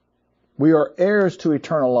 We are heirs to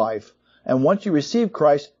eternal life. And once you receive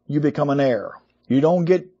Christ, you become an heir. You don't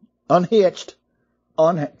get unhitched,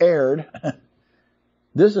 unheired.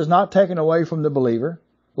 This is not taken away from the believer,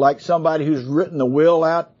 like somebody who's written the will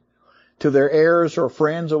out to their heirs or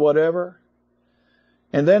friends or whatever.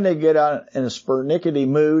 And then they get out in a spurnickety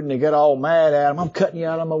mood and they get all mad at them. I'm cutting you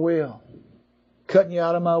out of my will. Cutting you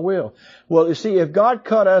out of my will. Well, you see, if God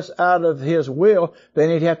cut us out of his will, then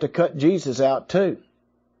he'd have to cut Jesus out too.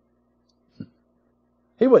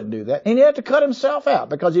 He wouldn't do that. And he'd have to cut himself out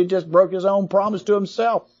because he just broke his own promise to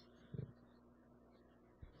himself.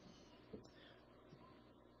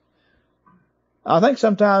 I think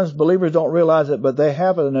sometimes believers don't realize it, but they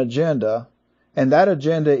have an agenda, and that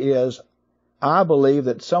agenda is, I believe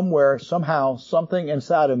that somewhere, somehow, something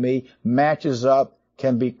inside of me matches up,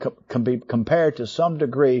 can be compared to some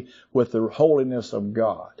degree with the holiness of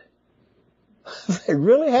God. They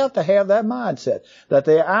really have to have that mindset, that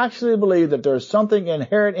they actually believe that there's something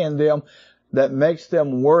inherent in them that makes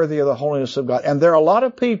them worthy of the holiness of God. And there are a lot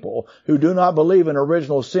of people who do not believe in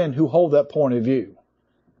original sin who hold that point of view.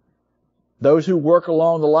 Those who work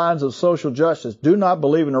along the lines of social justice do not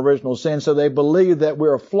believe in original sin, so they believe that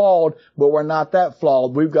we're flawed, but we're not that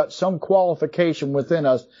flawed. We've got some qualification within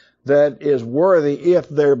us that is worthy if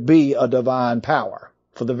there be a divine power.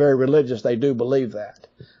 For the very religious, they do believe that.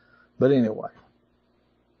 But anyway,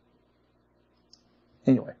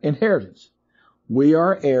 inheritance. We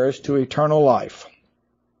are heirs to eternal life.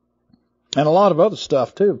 And a lot of other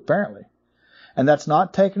stuff too, apparently. And that's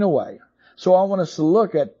not taken away. So I want us to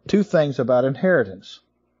look at two things about inheritance.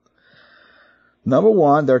 Number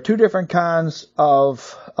one, there are two different kinds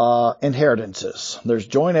of inheritances. There's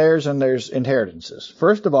joint heirs and there's inheritances.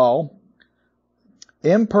 First of all,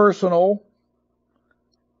 impersonal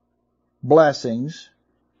blessings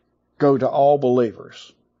go to all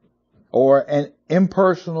believers. Or an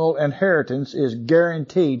impersonal inheritance is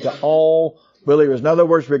guaranteed to all believers. In other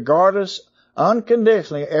words, regardless,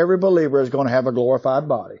 unconditionally, every believer is going to have a glorified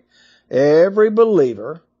body. Every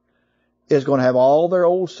believer is going to have all their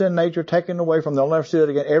old sin nature taken away from them. They'll never see it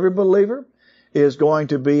again. Every believer is going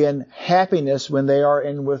to be in happiness when they are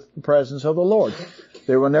in with the presence of the Lord.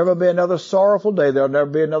 There will never be another sorrowful day. There will never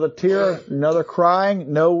be another tear, another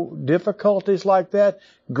crying, no difficulties like that.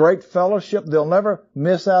 Great fellowship. They'll never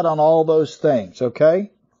miss out on all those things,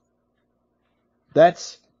 okay?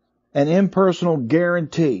 That's an impersonal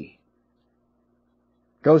guarantee.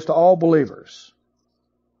 Goes to all believers.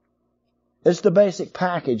 It's the basic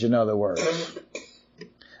package, in other words.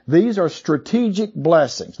 These are strategic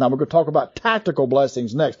blessings. Now we're going to talk about tactical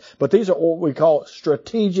blessings next, but these are what we call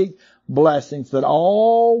strategic blessings that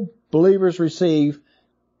all believers receive,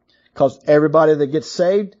 because everybody that gets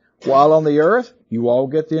saved while on the earth, you all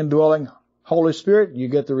get the indwelling Holy Spirit. You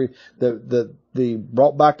get the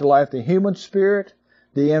brought back to life the human spirit,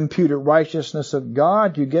 the imputed righteousness of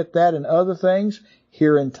God. You get that and other things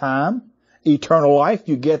here in time. Eternal life,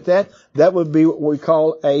 you get that. That would be what we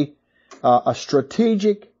call a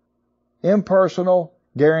strategic, impersonal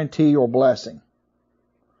guarantee or blessing.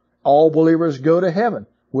 All believers go to heaven.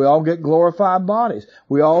 We all get glorified bodies.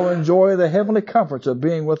 We all enjoy the heavenly comforts of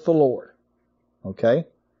being with the Lord. Okay?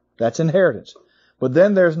 That's inheritance. But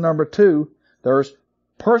then there's number two, there's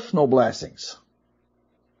personal blessings.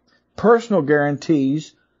 Personal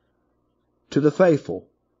guarantees to the faithful.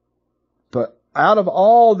 But out of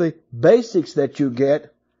all the basics that you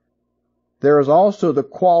get, there is also the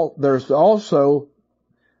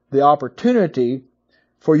opportunity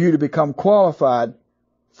for you to become qualified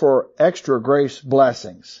for extra grace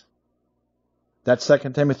blessings. That's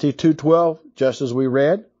 2 Timothy 2:12, just as we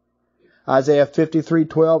read. Isaiah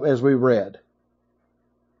 53:12, as we read.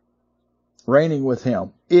 Reigning with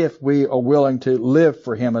Him, if we are willing to live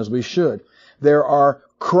for Him as we should. There are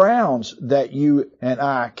crowns that you and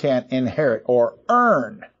I can inherit or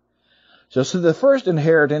earn. So the first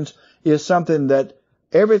inheritance is something that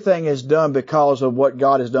everything is done because of what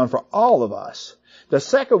God has done for all of us. The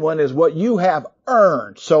second one is what you have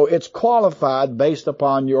earned. So it's qualified based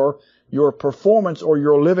upon your performance or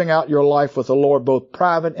your living out your life with the Lord, both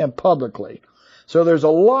private and publicly. So there's a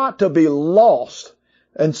lot to be lost.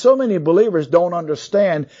 And so many believers don't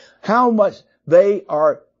understand how much they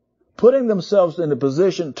are putting themselves in a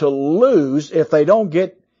position to lose if they don't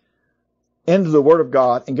get into the Word of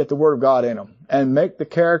God and get the Word of God in them and make the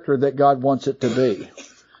character that God wants it to be.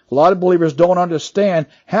 A lot of believers don't understand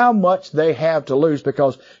how much they have to lose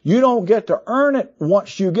because you don't get to earn it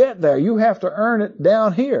once you get there. You have to earn it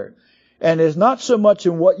down here. And it's not so much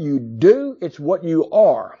in what you do, it's what you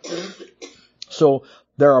are. So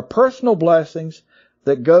there are personal blessings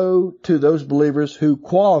that go to those believers who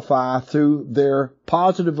qualify through their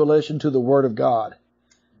positive relation to the Word of God.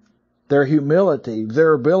 Their humility,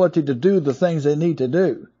 their ability to do the things they need to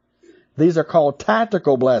do. These are called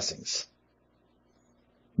tactical blessings.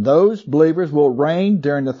 Those believers will reign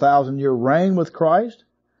during the 1,000-year reign with Christ.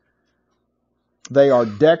 They are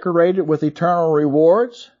decorated with eternal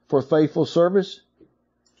rewards for faithful service,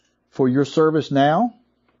 for your service now.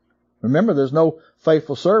 Remember, there's no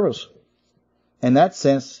faithful service. In that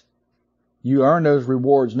sense, you earn those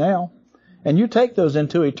rewards now, and you take those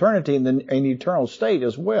into eternity in the eternal state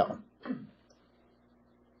as well.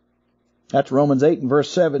 That's Romans 8 and verse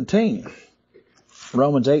 17.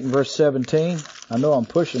 Romans 8 and verse 17. I know I'm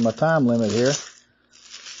pushing my time limit here.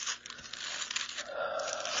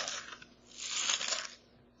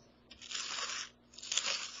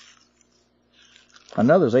 I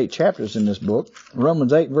know there's 8 chapters in this book.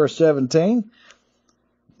 Romans 8 verse 17.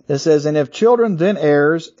 It says, and if children, then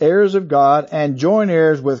heirs, heirs of God, and joint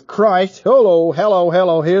heirs with Christ. Hello.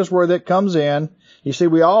 Here's where that comes in. You see,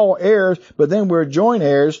 we all heirs, but then we're joint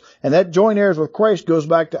heirs, and that joint heirs with Christ goes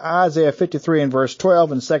back to Isaiah 53 and verse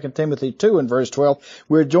 12 and 2 Timothy 2 and verse 12.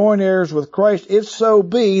 We're joint heirs with Christ, if so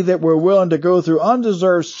be that we're willing to go through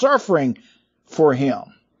undeserved suffering for Him.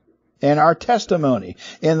 And our testimony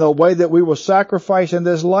in the way that we will sacrifice in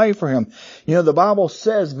this life for Him. You know, the Bible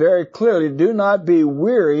says very clearly, do not be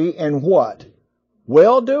weary in what?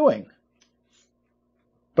 Well-doing.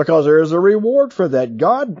 Because there is a reward for that.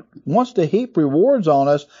 God wants to heap rewards on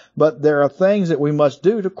us, but there are things that we must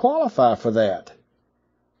do to qualify for that.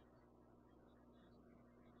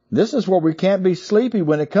 This is where we can't be sleepy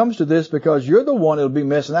when it comes to this, because you're the one that will be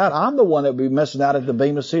missing out. I'm the one that will be missing out at the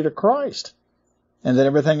bema seat of Christ. And then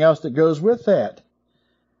everything else that goes with that.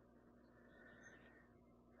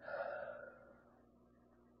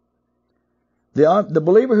 The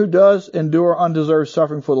believer who does endure undeserved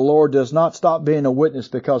suffering for the Lord does not stop being a witness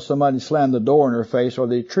because somebody slammed the door in their face or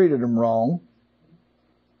they treated them wrong.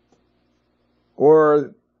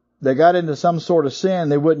 Or they got into some sort of sin,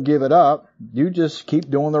 they wouldn't give it up. You just keep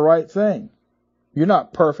doing the right thing. You're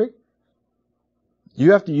not perfect.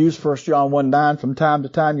 You have to use 1 John 1:9 from time to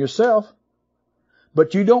time yourself.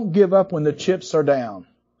 But you don't give up when the chips are down.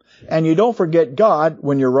 And you don't forget God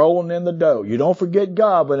when you're rolling in the dough. You don't forget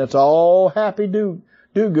God when it's all happy do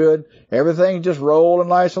good. Everything's just rolling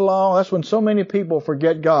nice along. That's when so many people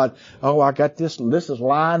forget God. Oh, I got this is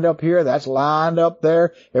lined up here. That's lined up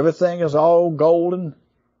there. Everything is all golden.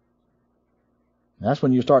 That's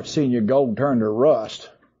when you start seeing your gold turn to rust.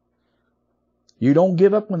 You don't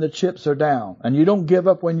give up when the chips are down. And you don't give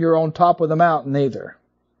up when you're on top of the mountain either.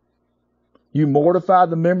 You mortify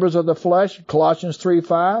the members of the flesh, Colossians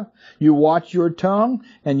 3:5. You watch your tongue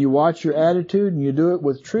and you watch your attitude and you do it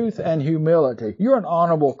with truth and humility. You're an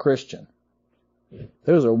honorable Christian.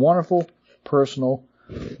 Those are wonderful personal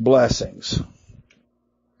blessings.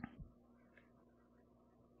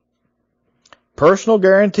 Personal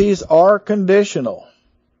guarantees are conditional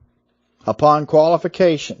upon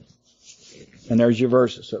qualification. And there's your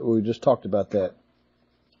verses. So we just talked about that.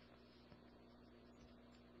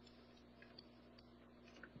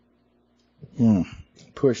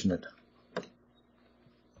 Pushing it.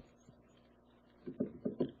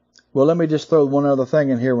 Well, let me just throw one other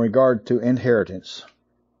thing in here in regard to inheritance.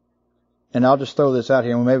 And I'll just throw this out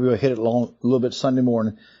here, and maybe we'll hit it a little bit Sunday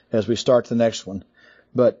morning as we start the next one.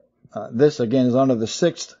 But this, again, is under the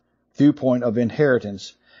 6th viewpoint of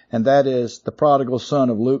inheritance, and that is the prodigal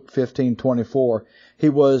son of Luke 15:24. He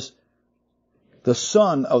was the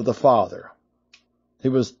son of the father. He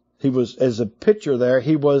was, as a picture there,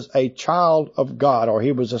 he was a child of God, or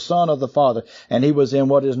he was a son of the Father, and he was in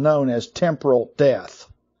what is known as temporal death.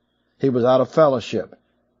 He was out of fellowship.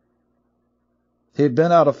 He had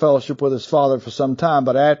been out of fellowship with his father for some time,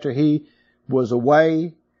 but after he was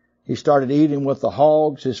away, he started eating with the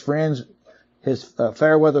hogs. His friends, his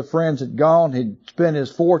fair weather friends had gone. He'd spent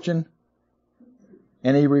his fortune,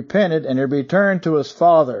 and he repented, and he returned to his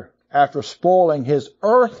father after spoiling his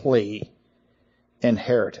earthly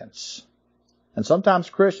inheritance. And sometimes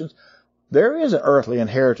Christians, there is an earthly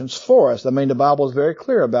inheritance for us. I mean, the Bible is very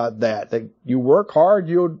clear about that. That you work hard,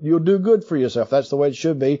 you'll do good for yourself. That's the way it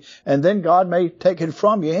should be. And then God may take it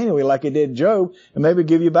from you anyway, like He did Job, and maybe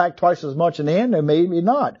give you back twice as much in the end, or maybe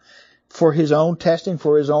not, for His own testing,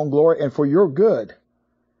 for His own glory, and for your good.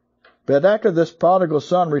 But after this prodigal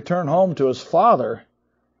son returned home to his father,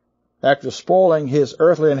 after spoiling his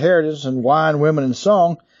earthly inheritance in wine, women, and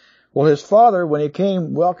song, well, his father, when he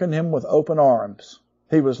came, welcomed him with open arms.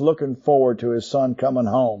 He was looking forward to his son coming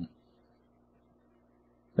home.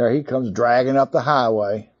 There he comes dragging up the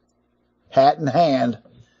highway, hat in hand,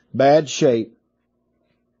 bad shape.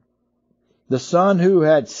 The son who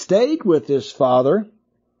had stayed with his father,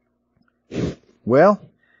 well,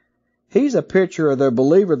 he's a picture of the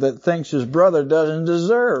believer that thinks his brother doesn't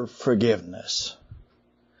deserve forgiveness,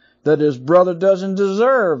 that his brother doesn't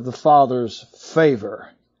deserve the father's favor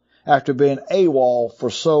after being AWOL for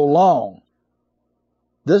so long.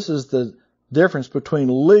 This is the difference between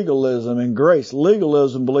legalism and grace.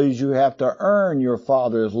 Legalism believes you have to earn your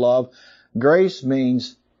father's love. Grace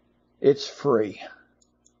means it's free.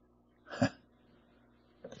 I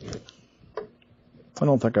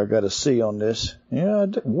don't think I got a C on this. Yeah,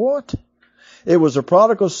 what? It was the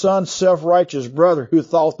prodigal son's self-righteous brother who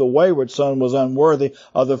thought the wayward son was unworthy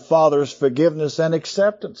of the father's forgiveness and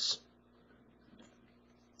acceptance.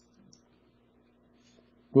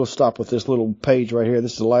 We'll stop with this little page right here.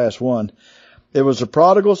 This is the last one. It was the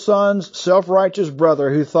prodigal son's self-righteous brother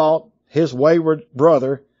who thought his wayward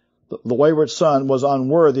brother, the wayward son, was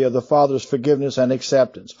unworthy of the father's forgiveness and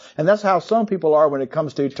acceptance. And that's how some people are when it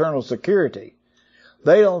comes to eternal security.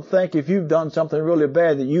 They don't think if you've done something really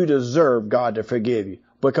bad that you deserve God to forgive you,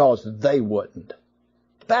 because they wouldn't.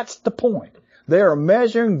 That's the point. They are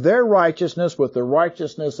measuring their righteousness with the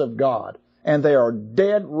righteousness of God, and they are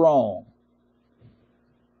dead wrong.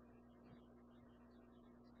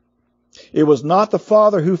 It was not the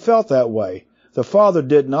father who felt that way. The father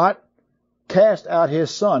did not cast out his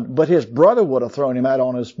son, but his brother would have thrown him out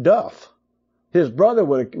on his duff. His brother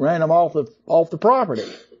would have ran him off the property.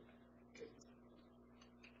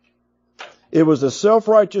 It was the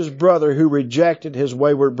self-righteous brother who rejected his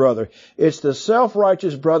wayward brother. It's the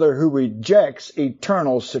self-righteous brother who rejects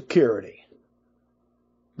eternal security.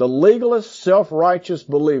 The legalist, self-righteous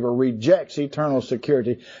believer rejects eternal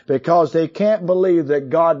security because they can't believe that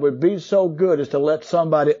God would be so good as to let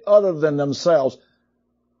somebody other than themselves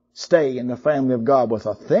stay in the family of God with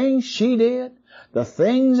the things she did, the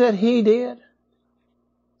things that he did.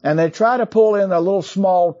 And they try to pull in a little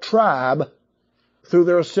small tribe through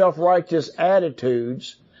their self-righteous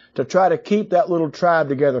attitudes to try to keep that little tribe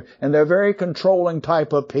together. And they're very controlling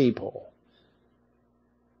type of people.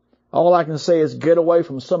 All I can say is get away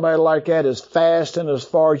from somebody like that as fast and as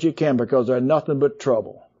far as you can, because they're nothing but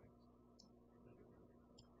trouble.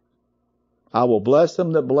 I will bless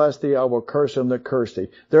them that bless thee. I will curse them that curse thee.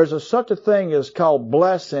 There's such a thing as called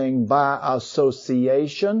blessing by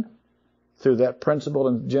association through that principle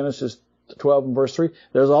in Genesis 12 and verse 3.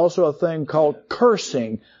 There's also a thing called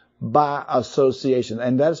cursing by association,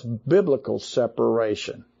 and that's biblical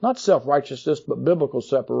separation. Not self-righteousness, but biblical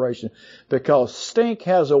separation, because stink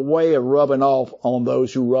has a way of rubbing off on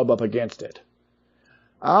those who rub up against it.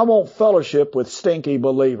 I won't fellowship with stinky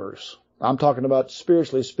believers. I'm talking about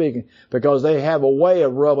spiritually speaking, because they have a way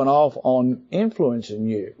of rubbing off on influencing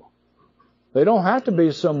you. They don't have to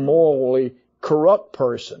be some morally corrupt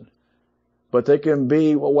person, but they can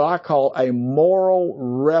be what I call a moral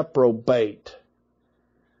reprobate.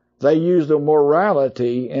 They use their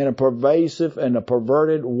morality in a pervasive and a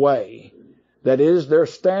perverted way. That is their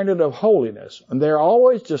standard of holiness. And they're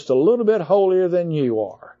always just a little bit holier than you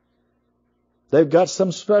are. They've got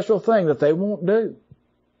some special thing that they won't do.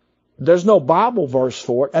 There's no Bible verse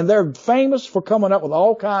for it. And they're famous for coming up with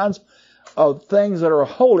all kinds of things that are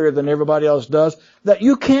holier than everybody else does that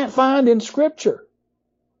you can't find in Scripture.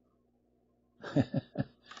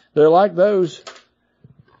 They're like those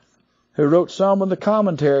who wrote some of the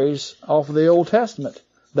commentaries off of the Old Testament.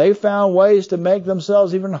 They found ways to make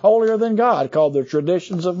themselves even holier than God, called the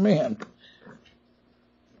traditions of men.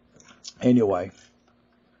 Anyway,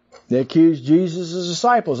 They accused Jesus'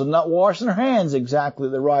 disciples of not washing their hands exactly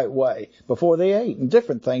the right way before they ate and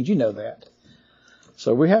different things. You know that.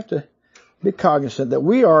 So we have to be cognizant that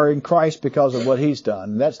we are in Christ because of what He's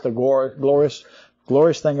done. And that's the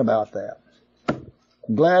glorious thing about that.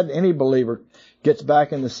 I'm glad any believer gets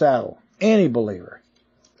back in the saddle. Any believer.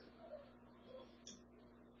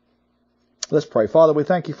 Let's pray. Father, we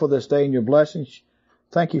thank You for this day and Your blessings.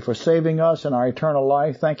 Thank You for saving us in our eternal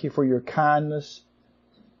life. Thank You for Your kindness.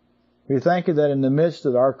 We thank You that in the midst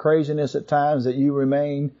of our craziness at times that You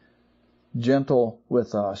remain gentle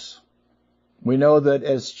with us. We know that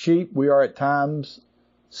as sheep we are at times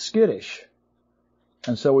skittish.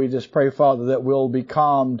 And so we just pray, Father, that we'll be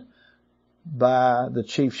calmed by the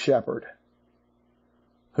chief shepherd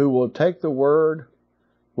who will take the word,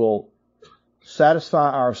 will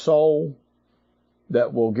satisfy our soul,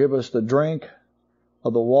 that will give us the drink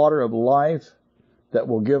of the water of life, that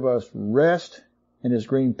will give us rest in His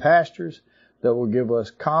green pastures, that will give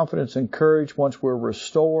us confidence and courage once we're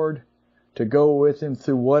restored to go with Him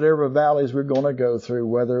through whatever valleys we're going to go through,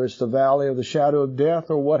 whether it's the valley of the shadow of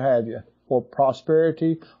death or what have you, or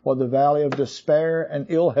prosperity, or the valley of despair and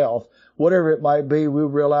ill health. Whatever it might be, we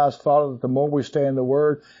realize, Father, that the more we stay in the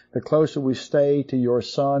Word, the closer we stay to Your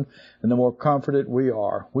Son, and the more comforted we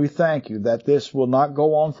are. We thank You that this will not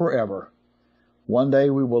go on forever. One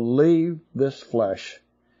day we will leave this flesh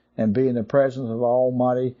and be in the presence of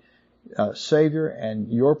Almighty Savior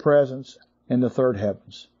and Your presence in the third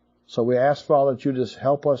heavens. So we ask, Father, that You just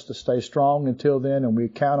help us to stay strong until then, and we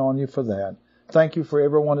count on You for that. Thank You for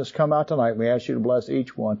everyone that's come out tonight. We ask You to bless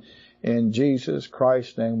each one. In Jesus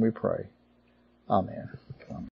Christ's name we pray. Amen.